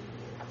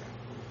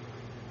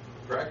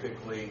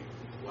 Practically,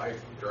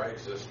 life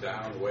drags us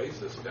down,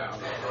 weighs us down,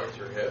 our hearts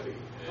are heavy,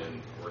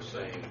 and we're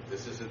saying,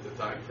 this isn't the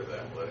time for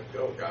that. Let it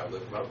go. God,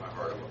 lift up my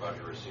heart. I'm about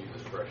to receive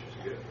this precious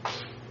gift.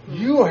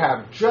 You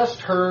have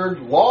just heard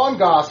law and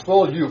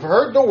gospel. You've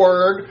heard the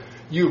word.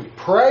 You've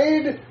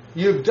prayed.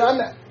 You've done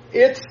that.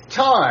 It's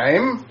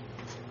time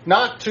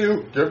not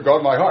to give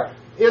God my heart.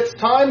 It's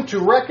time to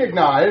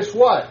recognize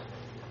what?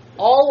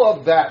 All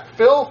of that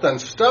filth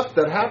and stuff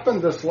that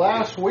happened this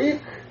last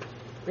week,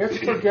 it's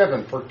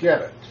forgiven.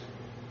 Forget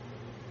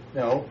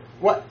it.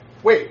 What?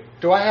 Wait,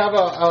 do I have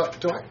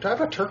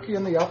a turkey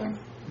in the oven?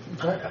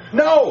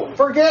 No,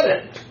 forget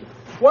it.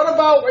 What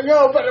about,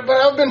 but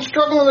I've been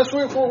struggling this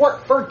week for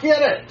work.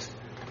 Forget it.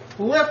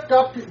 Lift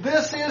up,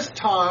 this is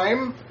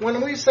time,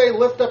 when we say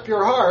lift up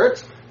your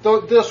hearts,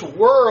 this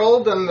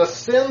world and the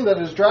sin that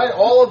is dry,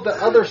 all of the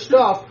other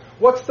stuff,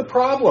 what's the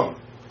problem?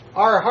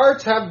 Our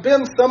hearts have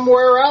been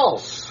somewhere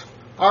else.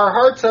 Our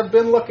hearts have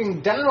been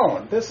looking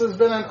down. This has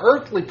been an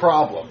earthly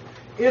problem.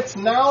 It's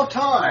now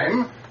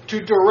time to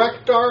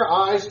direct our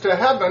eyes to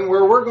heaven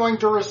where we're going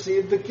to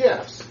receive the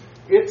gifts.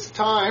 It's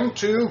time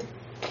to...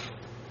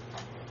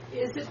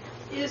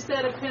 Is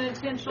that a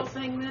penitential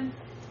thing then?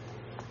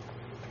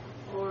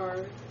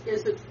 Or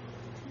is it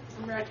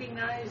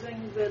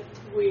recognizing that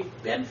we've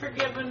been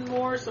forgiven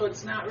more, so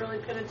it's not really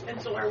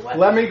penitential, or what?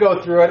 Let me go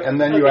through it, and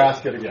then you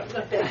ask it again.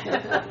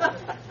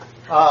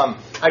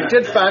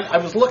 I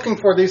was looking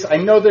for these. I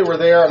know they were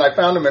there, and I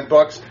found them in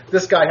books.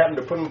 This guy happened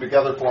to put them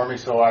together for me,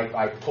 so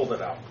I pulled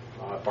it out.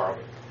 I borrowed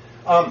it.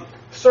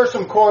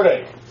 Sursum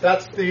Cordae.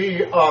 That's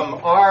the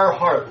our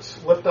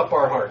hearts. Lift up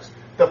our hearts.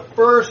 The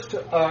first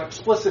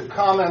explicit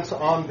comments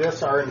on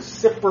this are in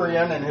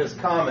Cyprian and his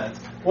comments.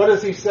 What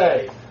does he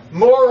say?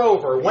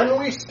 Moreover, when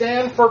we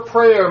stand for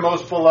prayer,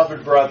 most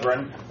beloved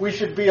brethren, we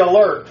should be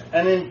alert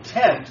and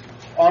intent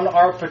on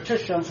our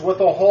petitions with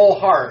a whole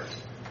heart.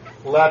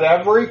 Let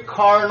every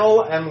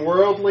carnal and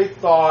worldly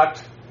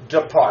thought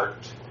depart.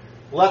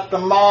 Let the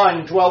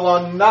mind dwell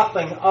on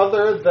nothing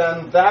other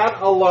than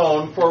that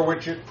alone for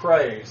which it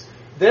prays.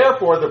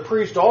 Therefore, the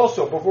priest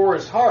also before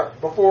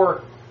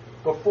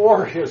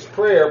his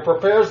prayer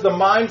prepares the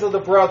minds of the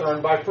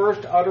brethren by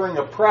first uttering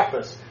a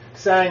preface,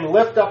 saying,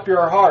 lift up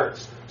your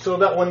hearts, so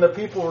that when the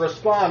people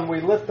respond, we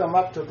lift them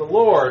up to the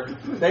Lord,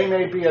 they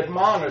may be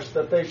admonished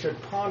that they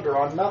should ponder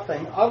on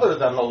nothing other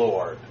than the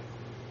Lord.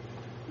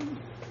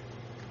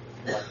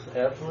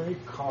 every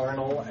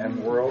carnal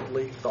and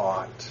worldly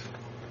thought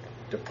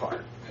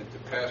depart. And to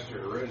Pastor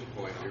Haroon's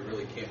point, we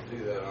really can't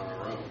do that on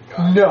our own.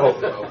 God No.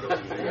 has to help us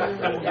to do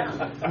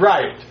that.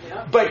 Right.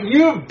 But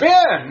you've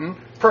been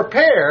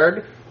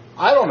prepared,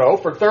 I don't know,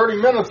 for 30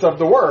 minutes of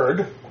the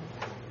Word,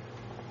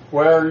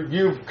 where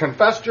you've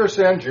confessed your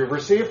sins, you've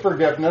received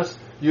forgiveness,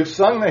 you've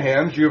sung the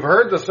hymns, you've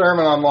heard the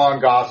sermon on law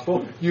and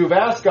gospel, you've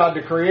asked God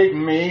to create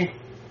in me.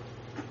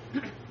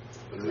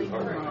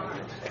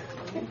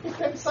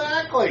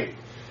 Exactly.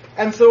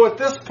 And so at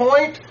this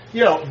point,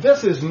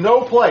 this is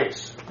no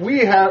place. We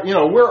have,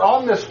 we're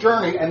on this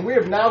journey, and we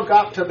have now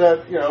got to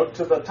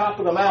the top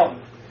of the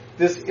mountain.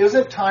 This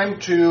isn't time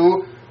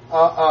to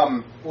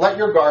let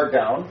your guard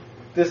down.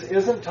 This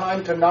isn't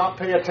time to not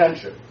pay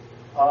attention.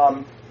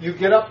 You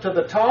get up to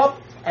the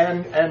top,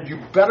 and you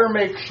better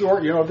make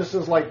sure, this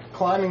is like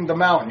climbing the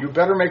mountain. You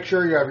better make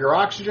sure you have your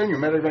oxygen. You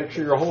better make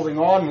sure you're holding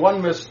on.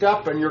 One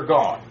misstep, and you're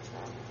gone.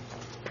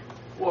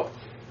 Well,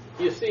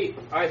 you see,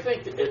 I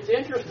think it's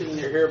interesting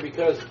here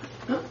because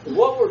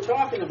what we're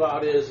talking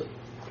about is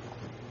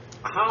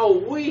how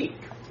weak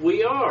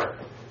we are.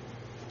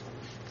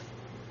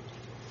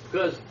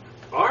 Because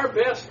our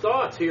best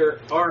thoughts here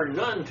are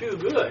none too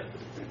good.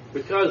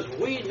 Because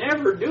we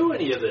never do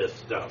any of this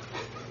stuff.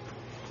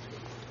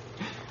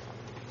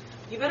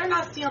 You better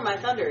not steal my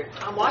thunder.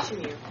 I'm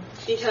watching you.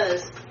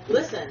 Because,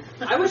 listen,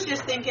 I was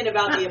just thinking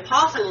about the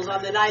apostles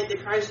on the night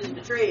that Christ was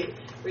betrayed,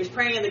 where he's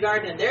praying in the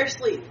garden and they're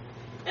asleep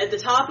at the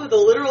top of the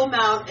literal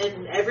mount,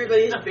 and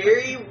everybody's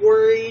very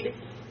worried,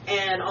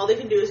 and all they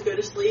can do is go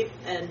to sleep,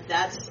 and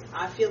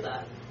I feel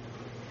that.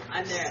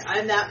 I'm there.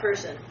 I'm that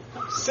person.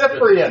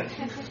 Cyprian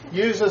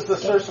uses the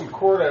sursum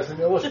corda as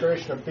an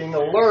illustration of being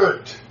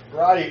alert,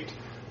 right,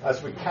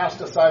 as we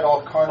cast aside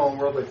all carnal and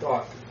worldly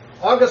thought.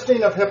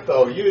 Augustine of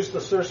Hippo used the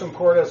sursum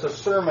corda as a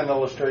sermon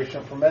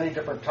illustration for many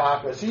different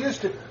topics. He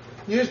used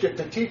it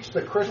to teach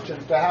the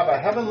Christians to have a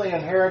heavenly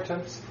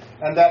inheritance,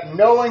 and that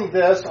knowing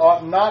this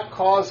ought not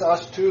cause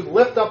us to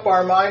lift up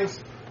our minds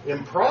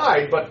in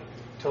pride, but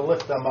to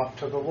lift them up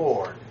to the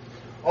Lord.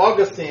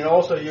 Augustine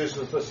also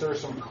uses the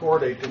sursum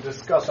corda to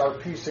discuss our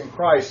peace in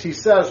Christ. He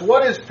says,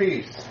 what is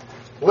peace?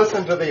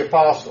 Listen to the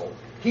apostle.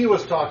 He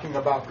was talking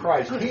about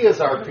Christ. He is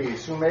our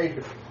peace, who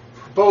made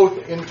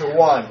both into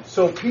one.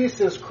 So peace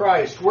is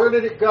Christ. Where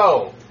did it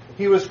go?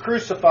 He was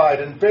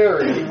crucified and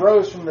buried. He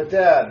rose from the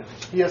dead.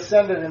 He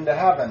ascended into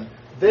heaven.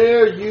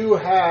 There you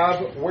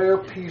have where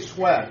peace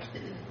went.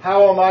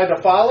 How am I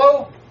to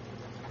follow?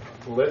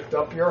 Lift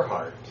up your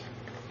heart.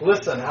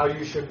 Listen how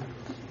you should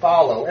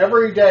follow.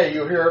 Every day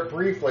you hear it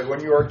briefly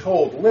when you are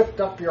told, lift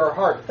up your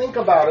heart. Think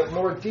about it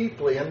more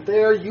deeply, and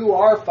there you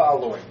are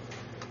following.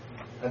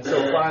 And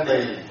so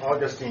finally,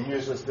 Augustine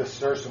uses this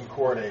sursum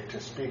corda to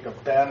speak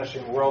of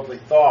banishing worldly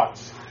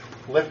thoughts,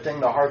 lifting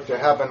the heart to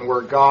heaven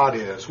where God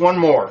is. One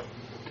more.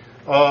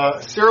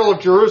 Cyril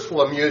of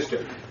Jerusalem used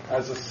it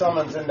as a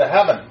summons into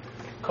heaven,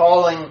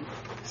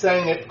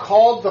 saying it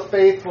called the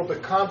faithful to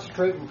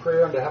concentrate in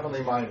prayer into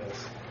heavenly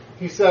mindedness.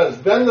 He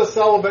says, then the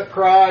celibate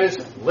cries,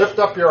 lift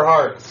up your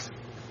hearts,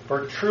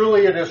 for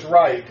truly it is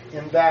right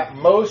in that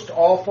most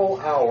awful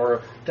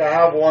hour to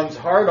have one's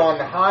heart on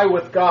high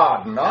with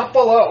God, not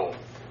below,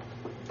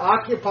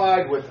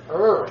 occupied with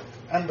earth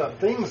and the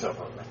things of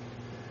earth.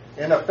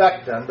 In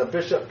effect, then, the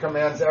bishop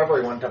commands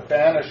everyone to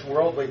banish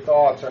worldly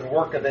thoughts and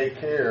workaday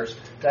cares,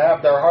 to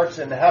have their hearts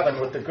in heaven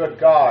with the good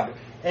God.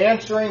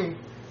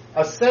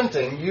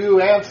 Assenting,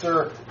 you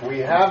answer, we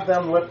have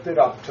them lifted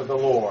up to the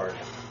Lord.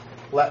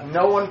 Let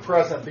no one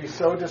present be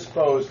so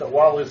disposed that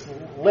while his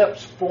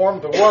lips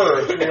form the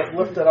words, we have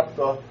lifted up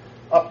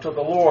to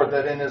the Lord,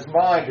 that in his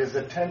mind his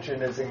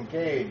attention is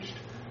engaged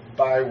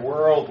by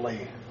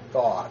worldly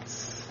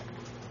thoughts.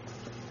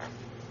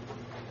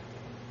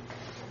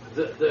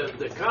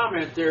 The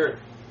comment there,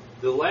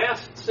 the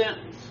last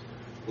sentence,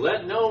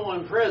 let no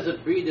one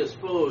present be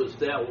disposed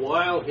that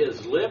while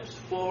his lips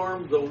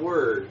form the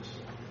words,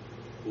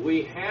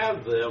 we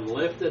have them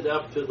lifted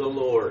up to the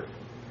Lord.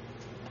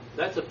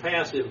 That's a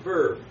passive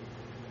verb.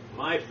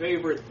 My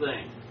favorite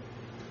thing.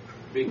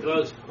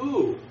 Because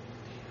who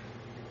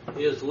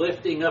is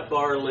lifting up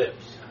our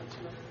lips?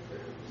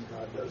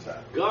 God does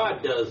that.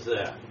 God does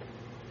that.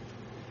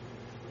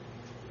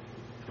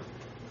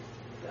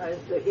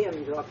 The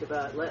hymn talked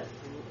about, let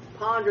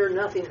ponder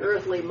nothing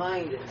earthly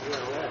minded.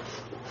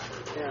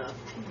 Yeah.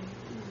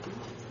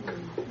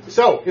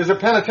 So, is it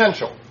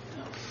penitential?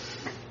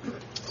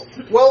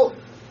 Well,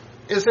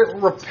 is it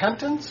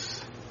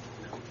repentance?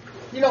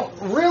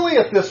 Really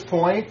at this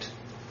point,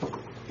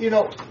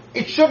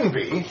 it shouldn't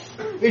be.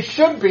 It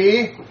should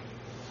be,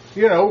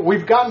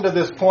 we've gotten to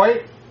this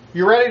point.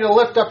 You ready to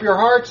lift up your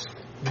hearts?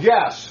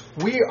 Yes,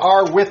 we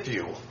are with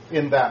you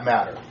in that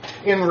matter.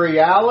 In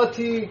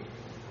reality,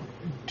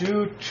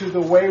 due to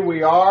the way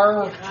we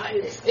are,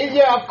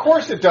 of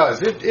course it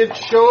does. It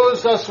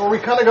shows us where we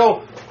kind of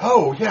go,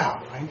 oh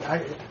yeah,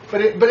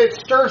 but it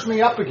stirs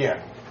me up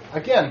again.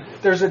 Again,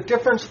 there's a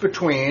difference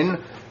between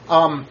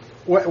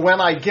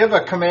when I give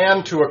a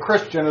command to a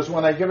Christian is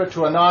when I give it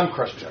to a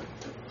non-Christian,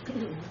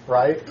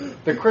 right?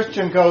 The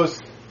Christian goes,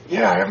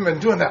 yeah, I haven't been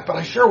doing that, but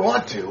I sure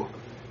want to.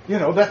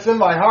 That's in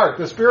my heart.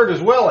 The Spirit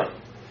is willing.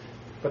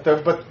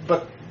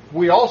 But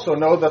we also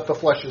know that the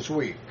flesh is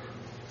weak.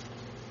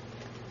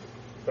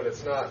 But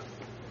it's not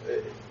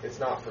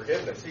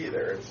forgiveness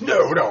either.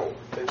 No.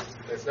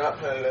 It's not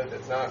penitent.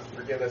 It's not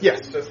forgiveness. Yes.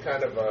 It's just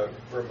kind of a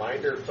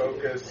reminder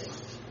focus.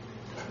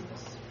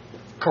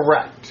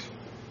 Correct.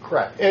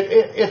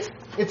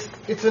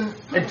 It's an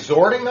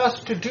exhorting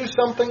us to do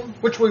something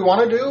which we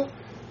want to do,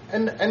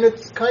 and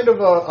it's kind of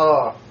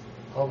a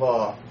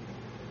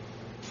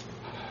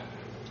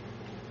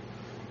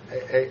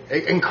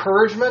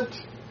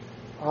encouragement.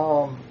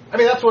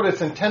 That's what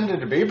it's intended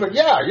to be. But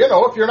yeah,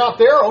 if you're not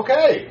there,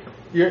 okay.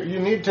 You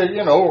need to,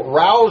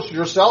 rouse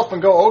yourself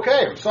and go,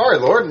 okay, I'm sorry,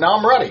 Lord, now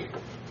I'm ready.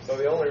 So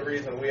the only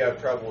reason we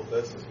have trouble with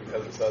this is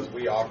because it says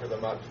we offer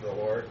them up to the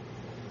Lord.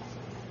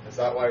 Is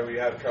that why we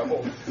have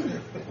trouble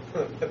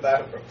with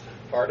that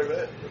part of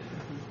it?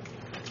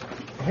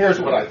 Here's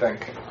what I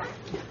think.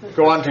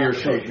 Go on to your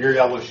sheet, your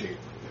yellow sheet.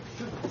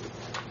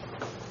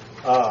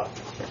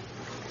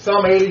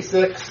 Psalm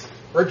 86.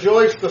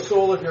 Rejoice the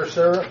soul of your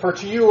servant, for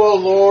to you, O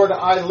Lord,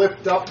 I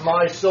lift up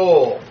my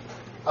soul.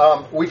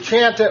 We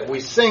chant it, we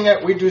sing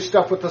it, we do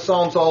stuff with the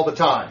Psalms all the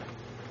time.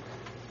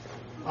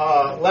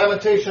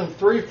 Lamentation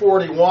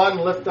 3:41,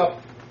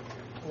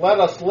 let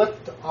us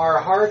lift our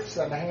hearts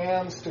and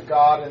hands to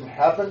God in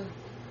heaven.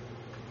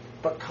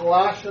 But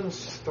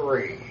Colossians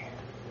 3,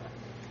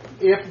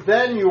 if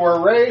then you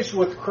are raised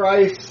with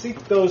Christ,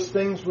 seek those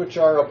things which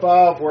are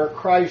above, where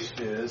Christ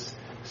is,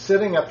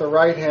 sitting at the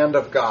right hand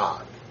of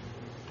God.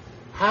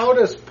 How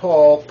does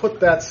Paul put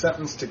that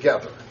sentence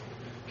together?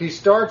 He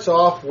starts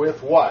off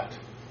with what?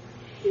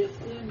 If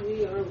then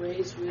we are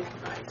raised with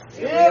Christ.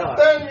 If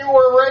then you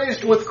were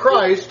raised with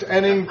Christ,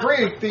 and in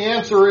Greek the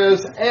answer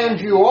is,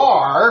 and you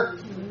are.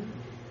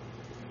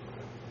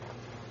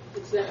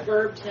 It's that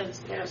verb tense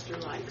Pastor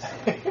likes.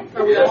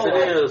 Yes, it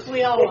is.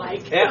 We all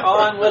like. And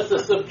on with the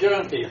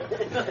subjunctive.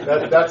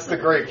 That's the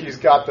Greek. He's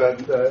got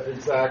that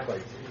exactly.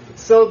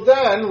 So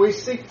then we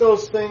seek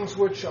those things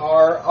which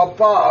are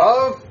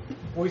above.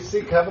 We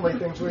seek heavenly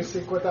things. We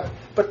seek with that.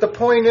 But the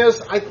point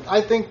is,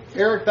 I think,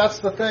 Eric, that's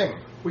the thing.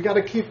 We got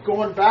to keep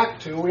going back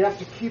to. We have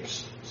to keep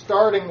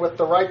starting with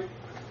the right.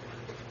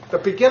 The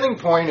beginning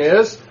point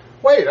is,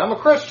 wait, I'm a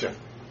Christian.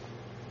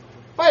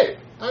 Wait,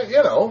 I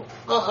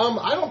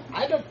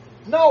don't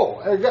know.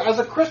 As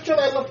a Christian,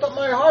 I lift up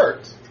my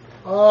heart.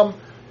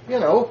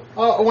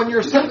 When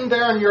you're sitting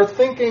there and you're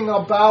thinking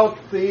about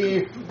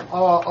the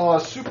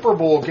Super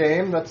Bowl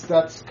game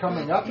that's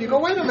coming up, you go,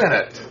 wait a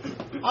minute,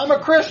 I'm a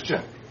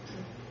Christian.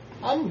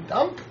 I'm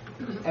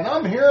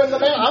here in the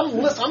man. I'm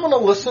going to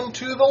listen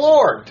to the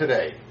Lord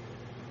today.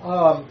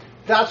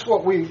 That's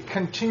what we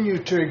continue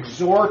to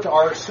exhort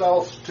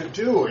ourselves to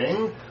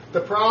doing. The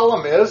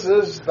problem is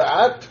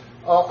that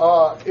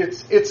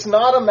it's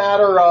not a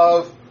matter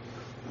of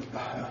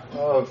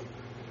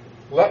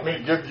let me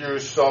give you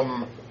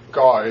some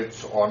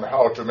guides on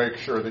how to make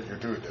sure that you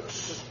do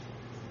this.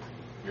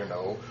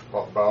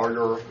 Bow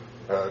your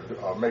head.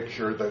 Make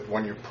sure that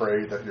when you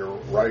pray that your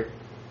right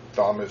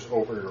thumb is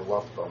over your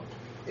left thumb.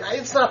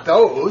 It's not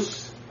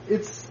those.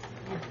 It's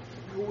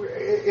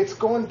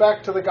going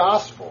back to the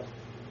gospel.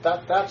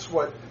 That's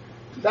what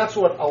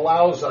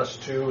allows us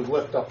to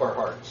lift up our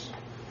hearts.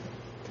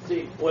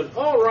 See, when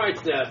Paul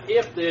writes that,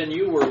 if then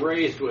you were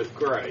raised with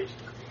Christ,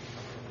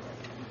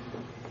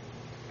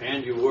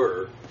 and you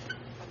were,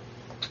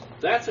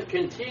 that's a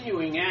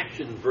continuing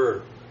action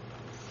verb.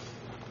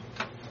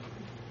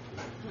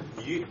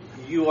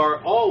 You are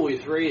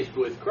always raised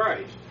with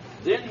Christ.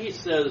 Then he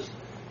says,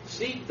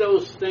 seek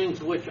those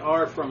things which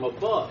are from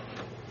above.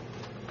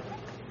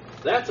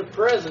 That's a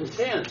present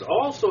tense,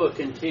 also a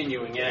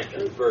continuing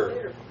action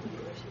verb.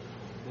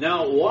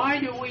 Now, why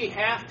do we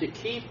have to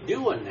keep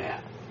doing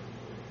that?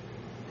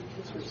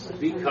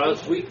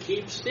 Because we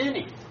keep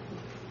sinning.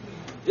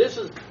 This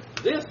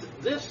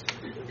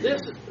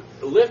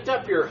lift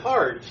up your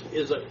hearts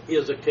is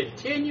a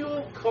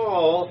continual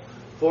call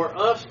for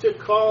us to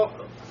call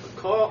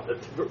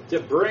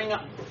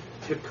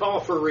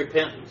for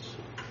repentance.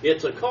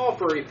 It's a call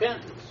for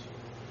repentance,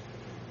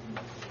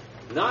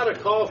 not a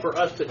call for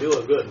us to do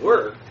a good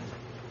work,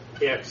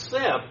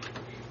 except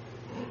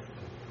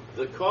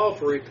the call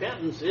for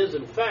repentance is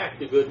in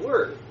fact a good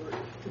work.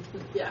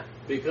 Yeah.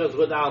 Because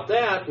without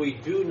that, we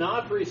do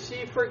not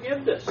receive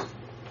forgiveness.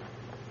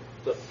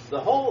 The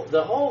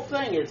whole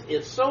thing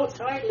is so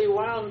tightly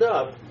wound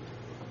up.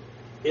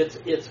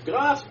 It's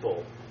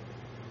gospel,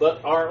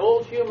 but our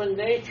old human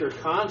nature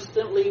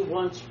constantly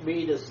wants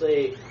me to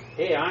say,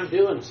 "Hey, I'm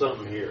doing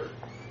something here,"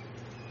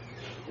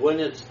 when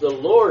it's the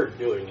Lord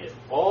doing it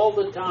all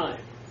the time.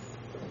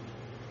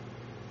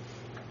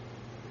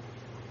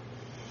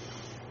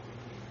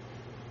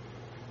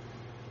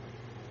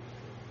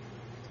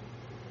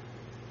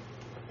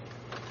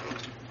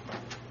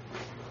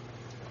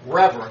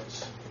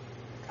 Reverence,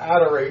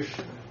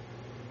 adoration,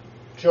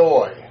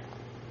 joy,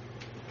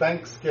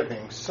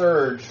 thanksgiving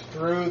surge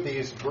through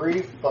these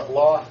brief but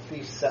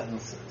lofty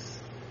sentences.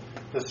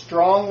 The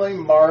strongly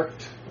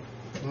marked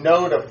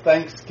note of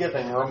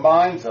thanksgiving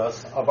reminds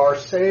us of our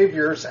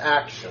Savior's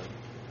action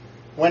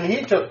when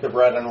he took the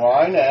bread and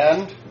wine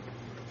and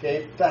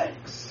gave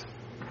thanks.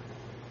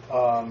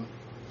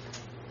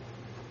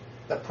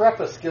 The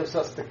preface gives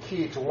us the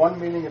key to one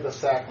meaning of the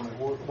sacrament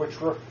which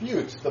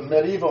refutes the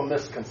medieval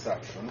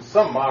misconceptions,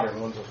 some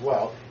modern ones as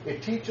well.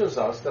 It teaches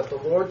us that the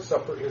Lord's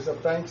Supper is a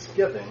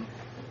thanksgiving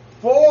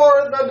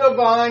for the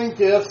divine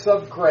gifts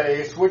of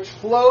grace which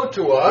flow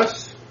to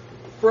us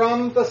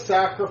from the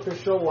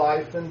sacrificial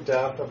life and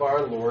death of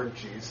our Lord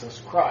Jesus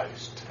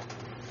Christ.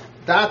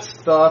 That's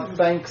the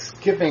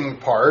thanksgiving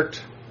part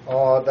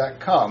that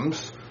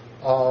comes.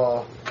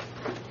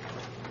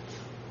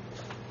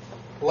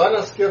 Let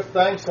us give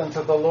thanks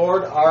unto the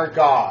Lord our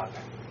God.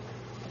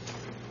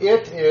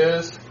 It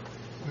is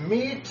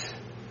meet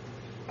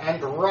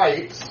and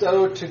right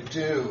so to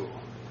do.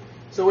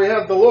 So we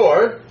have the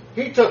Lord.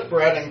 He took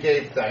bread and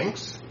gave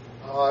thanks.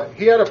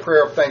 He had a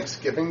prayer of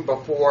thanksgiving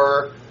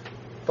before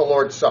the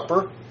Lord's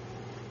Supper.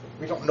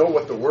 We don't know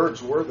what the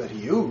words were that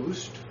he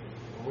used.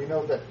 We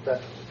know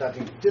that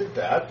he did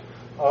that.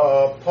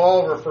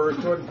 Paul refers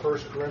to it in 1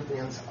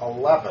 Corinthians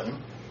 11.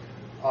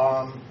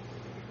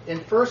 In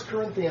 1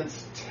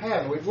 Corinthians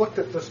 10, we've looked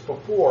at this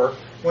before,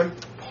 when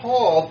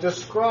Paul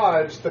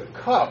describes the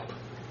cup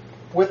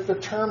with the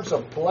terms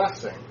of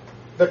blessing.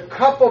 The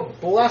cup of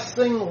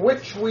blessing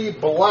which we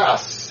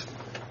bless.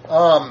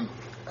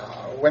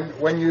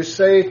 When you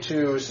say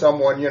to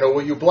someone,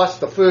 will you bless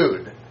the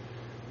food?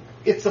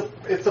 It's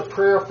a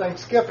prayer of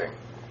thanksgiving.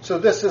 So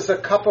this is a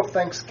cup of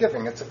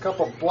thanksgiving. It's a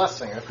cup of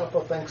blessing, a cup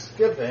of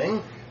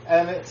thanksgiving.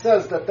 And it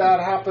says that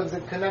happens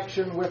in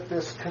connection with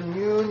this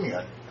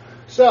communion.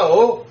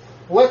 So,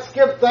 let's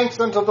give thanks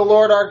unto the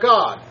Lord our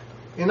God.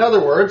 In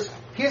other words,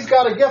 he's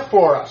got a gift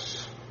for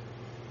us.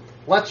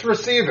 Let's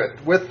receive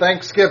it with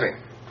thanksgiving.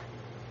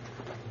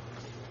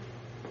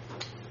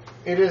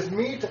 It is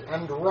meet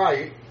and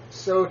right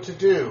so to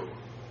do.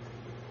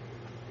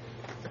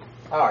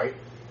 All right.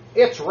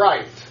 It's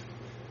right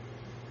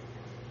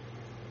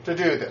to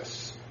do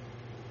this.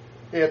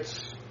 It's...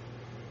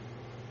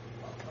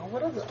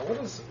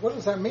 What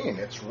does that mean?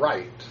 It's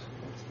right.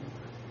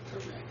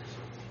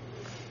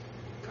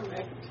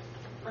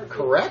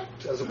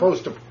 Correct, as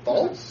opposed to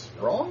false,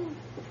 wrong?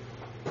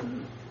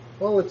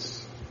 Well,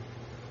 it's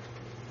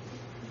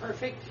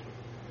perfect.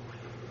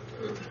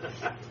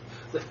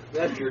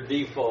 That's your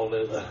default,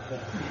 isn't it?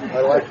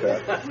 I like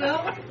that.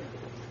 Well,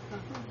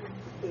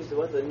 it's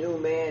what the new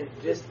man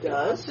just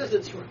does. says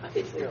it's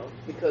right.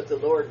 Because the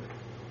Lord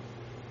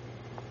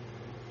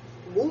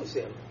moves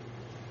him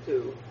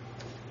to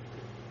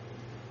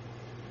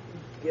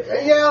give.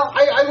 Yeah,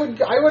 I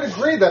would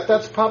agree that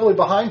that's probably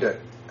behind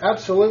it.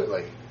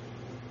 Absolutely.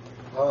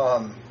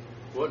 Well,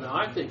 now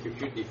I think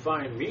if you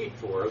define meat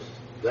for us,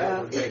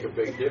 that would make a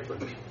big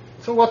difference.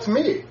 So what's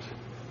meat?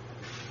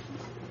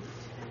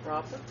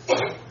 Proper.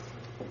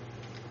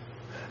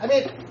 I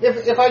mean,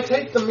 if I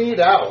take the meat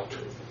out,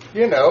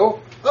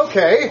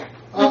 okay,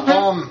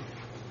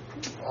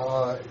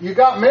 you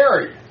got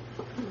married.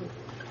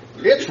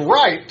 It's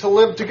right to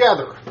live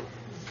together.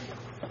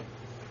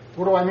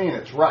 What do I mean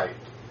it's right?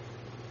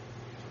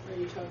 Are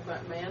you talking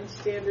about man's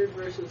standard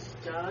versus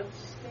God's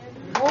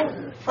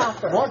standard?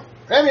 Well,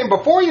 I mean,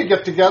 before you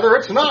get together,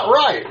 it's not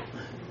right.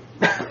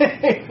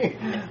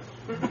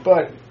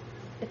 But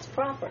it's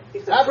proper.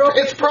 It's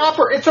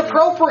proper. It's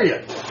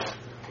appropriate.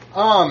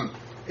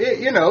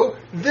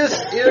 This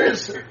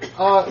is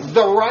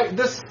the right.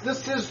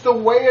 This is the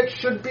way it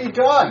should be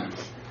done.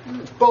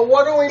 But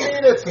what do we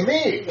mean it's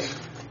meat?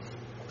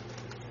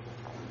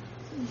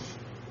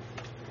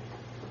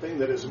 The thing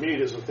that is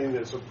meat is the thing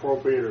that's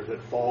appropriate or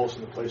that falls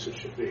in the place it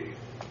should be.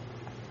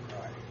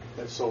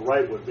 And so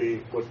right would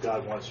be what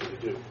God wants you to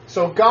do.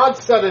 So God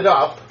set it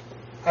up,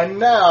 and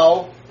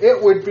now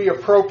it would be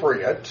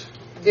appropriate.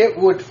 It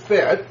would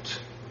fit.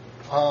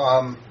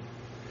 We're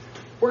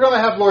going to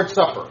have Lord's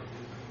Supper.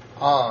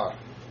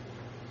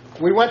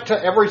 We went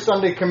to every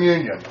Sunday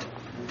communion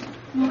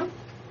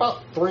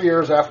about 3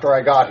 years after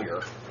I got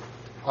here.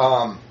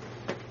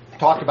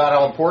 Talked about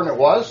how important it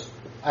was,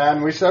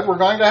 and we said we're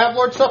going to have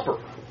Lord's Supper.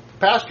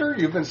 Pastor,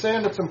 you've been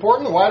saying it's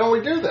important. Why don't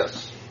we do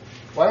this?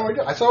 Why don't we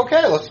do it? I said,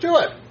 okay, let's do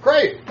it.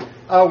 Great.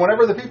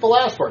 Whenever the people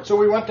asked for it. So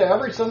we went to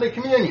every Sunday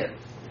communion.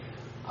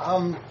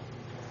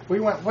 We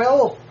went,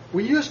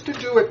 we used to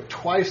do it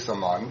twice a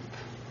month,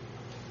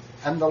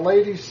 and the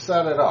ladies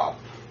set it up.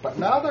 But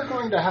now they're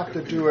going to have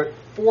to do it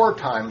 4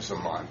 times a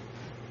month.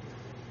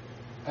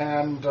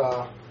 And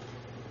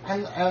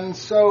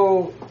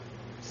so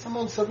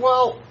someone said,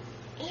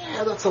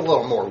 that's a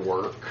little more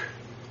work.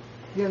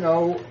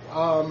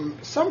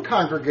 Some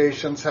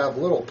congregations have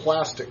little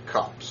plastic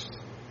cups.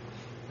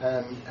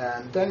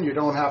 And then you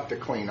don't have to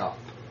clean up.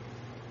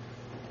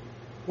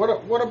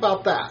 What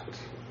about that?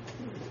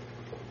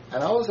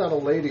 And I was at a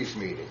ladies'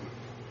 meeting,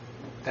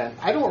 and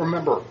I don't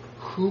remember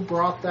who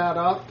brought that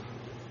up.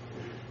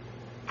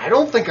 I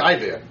don't think I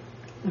did,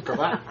 because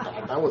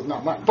that was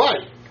not mine. But,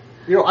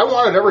 I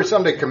wanted every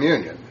Sunday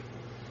communion.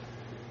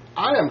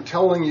 I am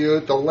telling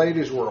you, the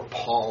ladies were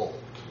appalled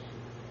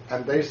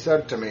And they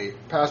said to me,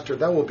 Pastor,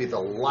 that will be the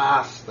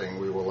last thing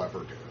we will ever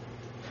do.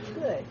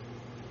 Good.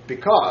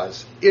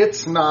 Because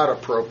it's not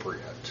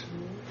appropriate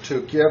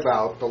to give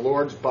out the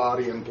Lord's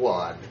body and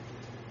blood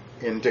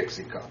in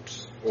Dixie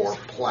cups or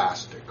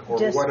plastic or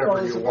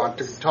whatever you want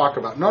to talk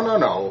about.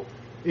 No.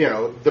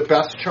 The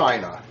best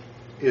china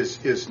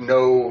is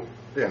no,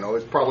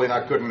 it's probably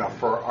not good enough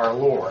for our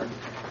Lord.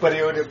 But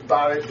it would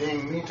about it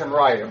being neat and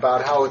right,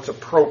 about how it's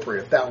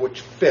appropriate, that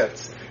which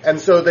fits. And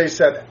so they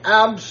said,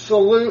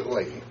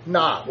 absolutely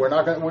not. We're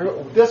not going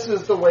to. This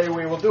is the way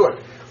we will do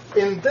it.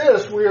 In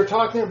this, we are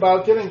talking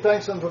about giving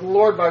thanks unto the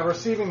Lord by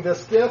receiving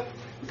this gift.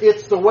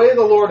 It's the way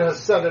the Lord has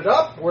set it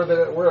up.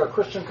 We're a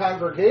Christian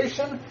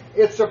congregation.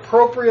 It's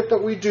appropriate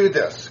that we do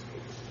this.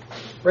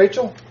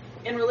 Rachel?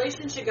 In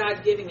relation to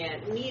God giving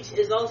it, meat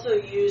is also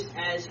used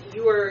as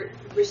you are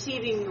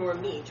receiving your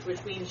meat,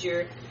 which means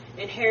your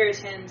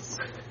inheritance,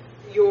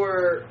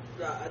 your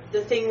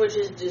the thing which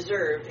is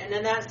deserved. And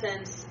in that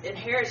sense,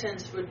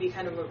 inheritance would be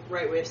kind of a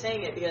right way of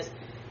saying it, because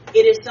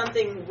it is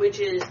something which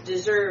is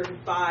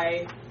deserved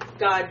by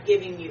God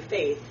giving you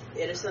faith.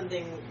 It is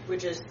something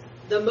which is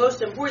the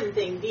most important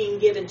thing being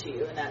given to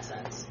you in that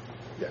sense.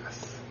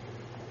 Yes.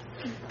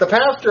 The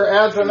pastor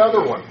adds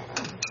another one.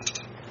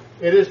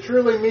 It is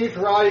truly meet,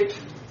 right,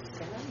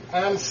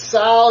 and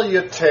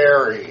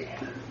salutary.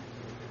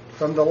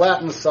 From the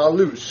Latin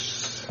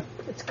salus.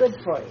 It's good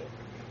for you.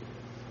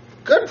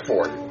 Good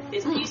for you.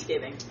 It's peace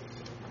giving.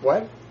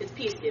 What? It's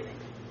peace giving.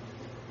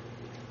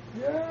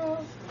 Yeah.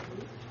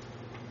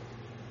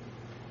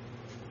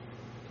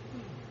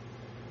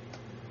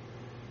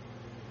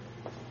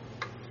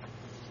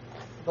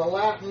 The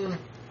Latin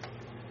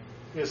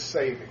is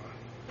saving.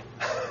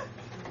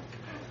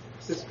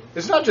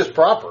 It's not just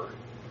proper.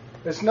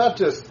 It's not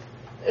just.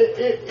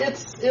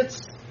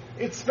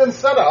 It's been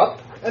set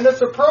up and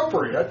it's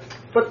appropriate.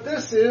 But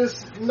this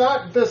is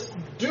not this.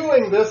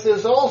 Doing this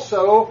is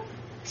also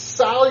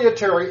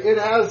salutary. It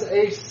has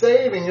a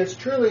saving. It's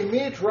truly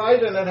meet,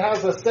 right, and it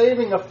has a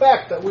saving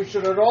effect that we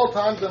should at all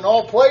times and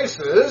all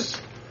places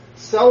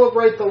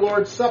celebrate the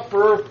Lord's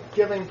Supper,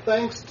 giving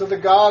thanks to the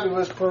God who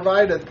has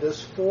provided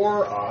this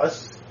for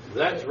us.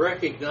 That's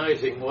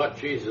recognizing what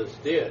Jesus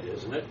did,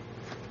 isn't it?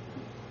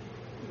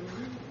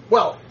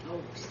 Well,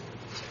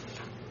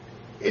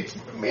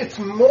 it's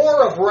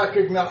more of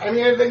recognizing. I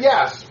mean,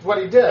 yes,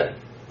 what he did.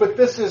 But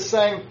this is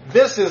saying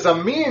this is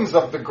a means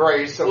of the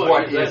grace of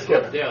what he has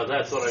given. Yeah,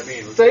 that's what I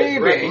mean.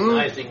 Saving.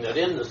 Recognizing that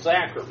in the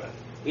sacrament,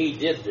 he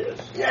did this.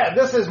 Yeah,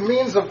 this is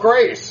means of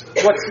grace.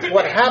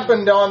 What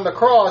happened on the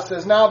cross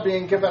is now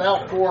being given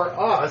out for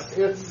us.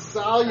 It's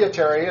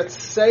salutary.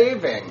 It's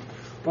saving.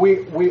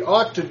 We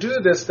ought to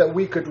do this that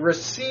we could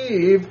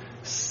receive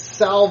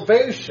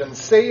salvation,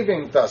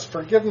 saving thus,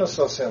 forgiveness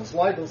of sins,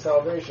 life and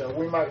salvation.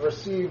 We might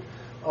receive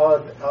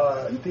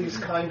these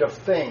kind of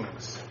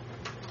things.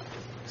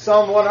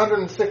 Psalm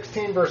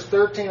 116, verse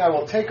 13, I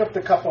will take up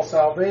the cup of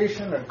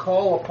salvation and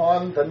call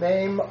upon the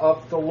name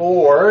of the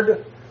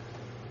Lord.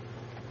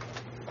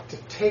 To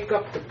take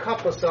up the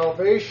cup of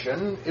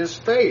salvation is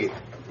faith,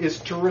 is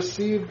to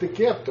receive the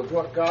gift of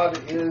what God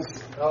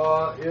is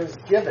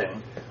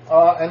giving.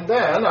 And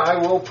then I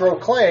will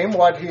proclaim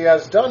what he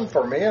has done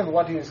for me and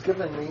what he has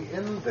given me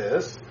in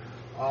this.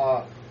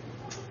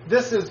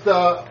 This is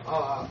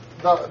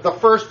the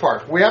first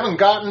part. We haven't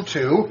gotten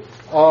to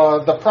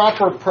the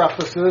proper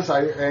prefaces.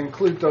 I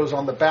include those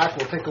on the back.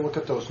 We'll take a look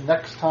at those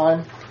next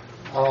time.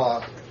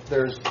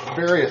 There's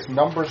various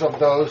numbers of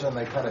those, and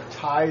they kind of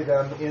tie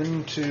them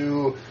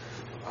into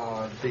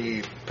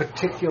the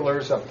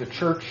particulars of the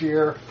church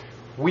year.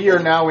 We are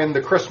now in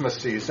the Christmas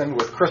season.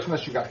 With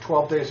Christmas, you got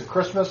 12 days of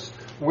Christmas.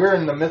 We're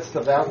in the midst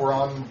of that. We're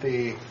on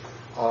the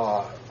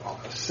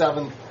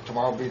 7th.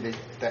 Tomorrow will be the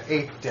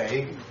 8th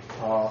day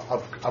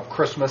of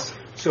Christmas.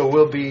 So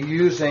we'll be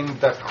using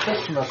the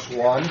Christmas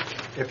one.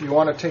 If you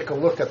want to take a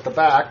look at the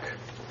back.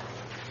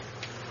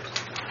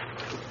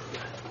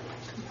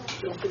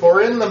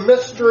 For in the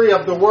mystery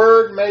of the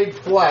Word made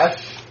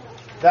flesh,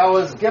 thou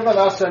hast given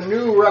us a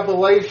new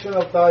revelation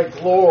of thy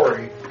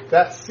glory,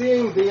 that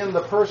seeing thee in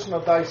the person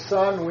of thy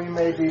Son, we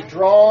may be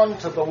drawn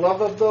to the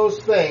love of those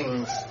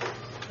things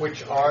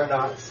which are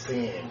not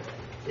seen.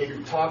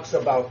 It talks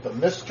about the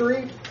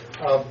mystery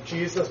of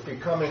Jesus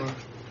becoming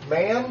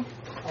man,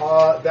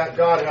 that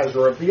God has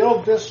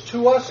revealed this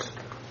to us,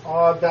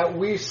 that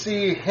we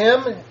see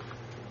him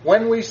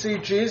when we see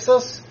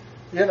Jesus.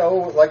 You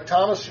know, like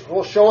Thomas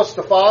will show us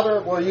the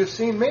Father. Well, you've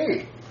seen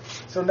me.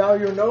 So now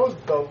you know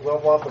the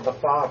love of the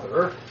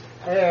Father,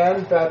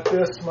 and that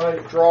this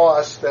might draw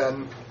us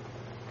then,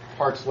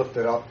 hearts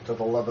lifted up to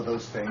the love of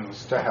those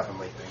things, to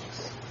heavenly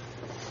things.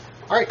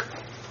 All right.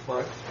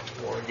 What?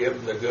 Want to give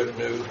them the good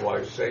news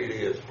why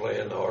Sadie is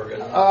playing the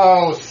organ?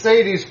 Oh,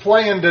 Sadie's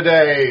playing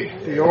today,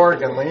 the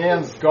organ.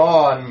 Leanne's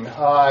gone.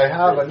 I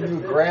have a new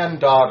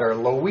granddaughter,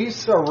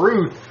 Louisa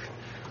Ruth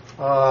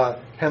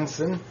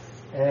Henson,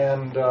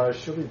 and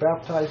she'll be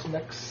baptized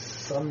next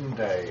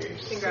Sunday.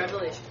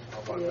 Congratulations.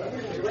 How about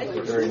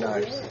that? Very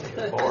nice.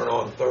 Born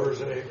on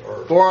Thursday?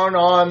 Or Born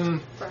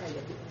on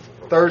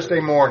Thursday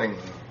morning,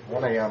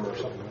 1 a.m. or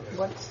something.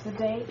 What's the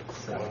date?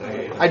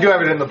 I do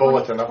have it in the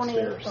bulletin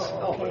upstairs.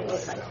 Oh,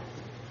 okay.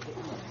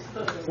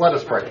 Let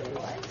us pray.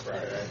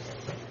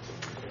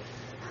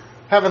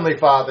 Heavenly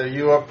Father,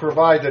 you have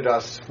provided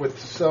us with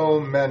so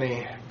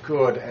many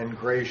good and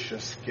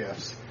gracious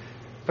gifts.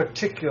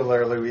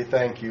 Particularly, we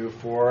thank you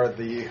for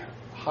the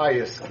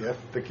highest gift,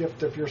 the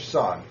gift of your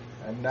Son.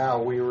 And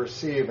now we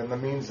receive in the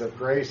means of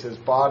grace his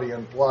body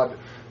and blood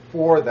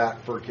for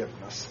that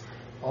forgiveness.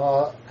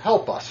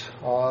 Help us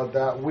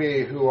that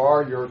we who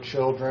are your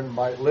children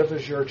might live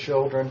as your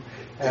children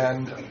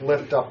and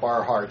lift up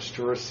our hearts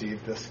to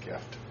receive this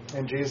gift.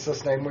 In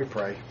Jesus' name we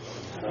pray.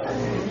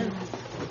 Amen.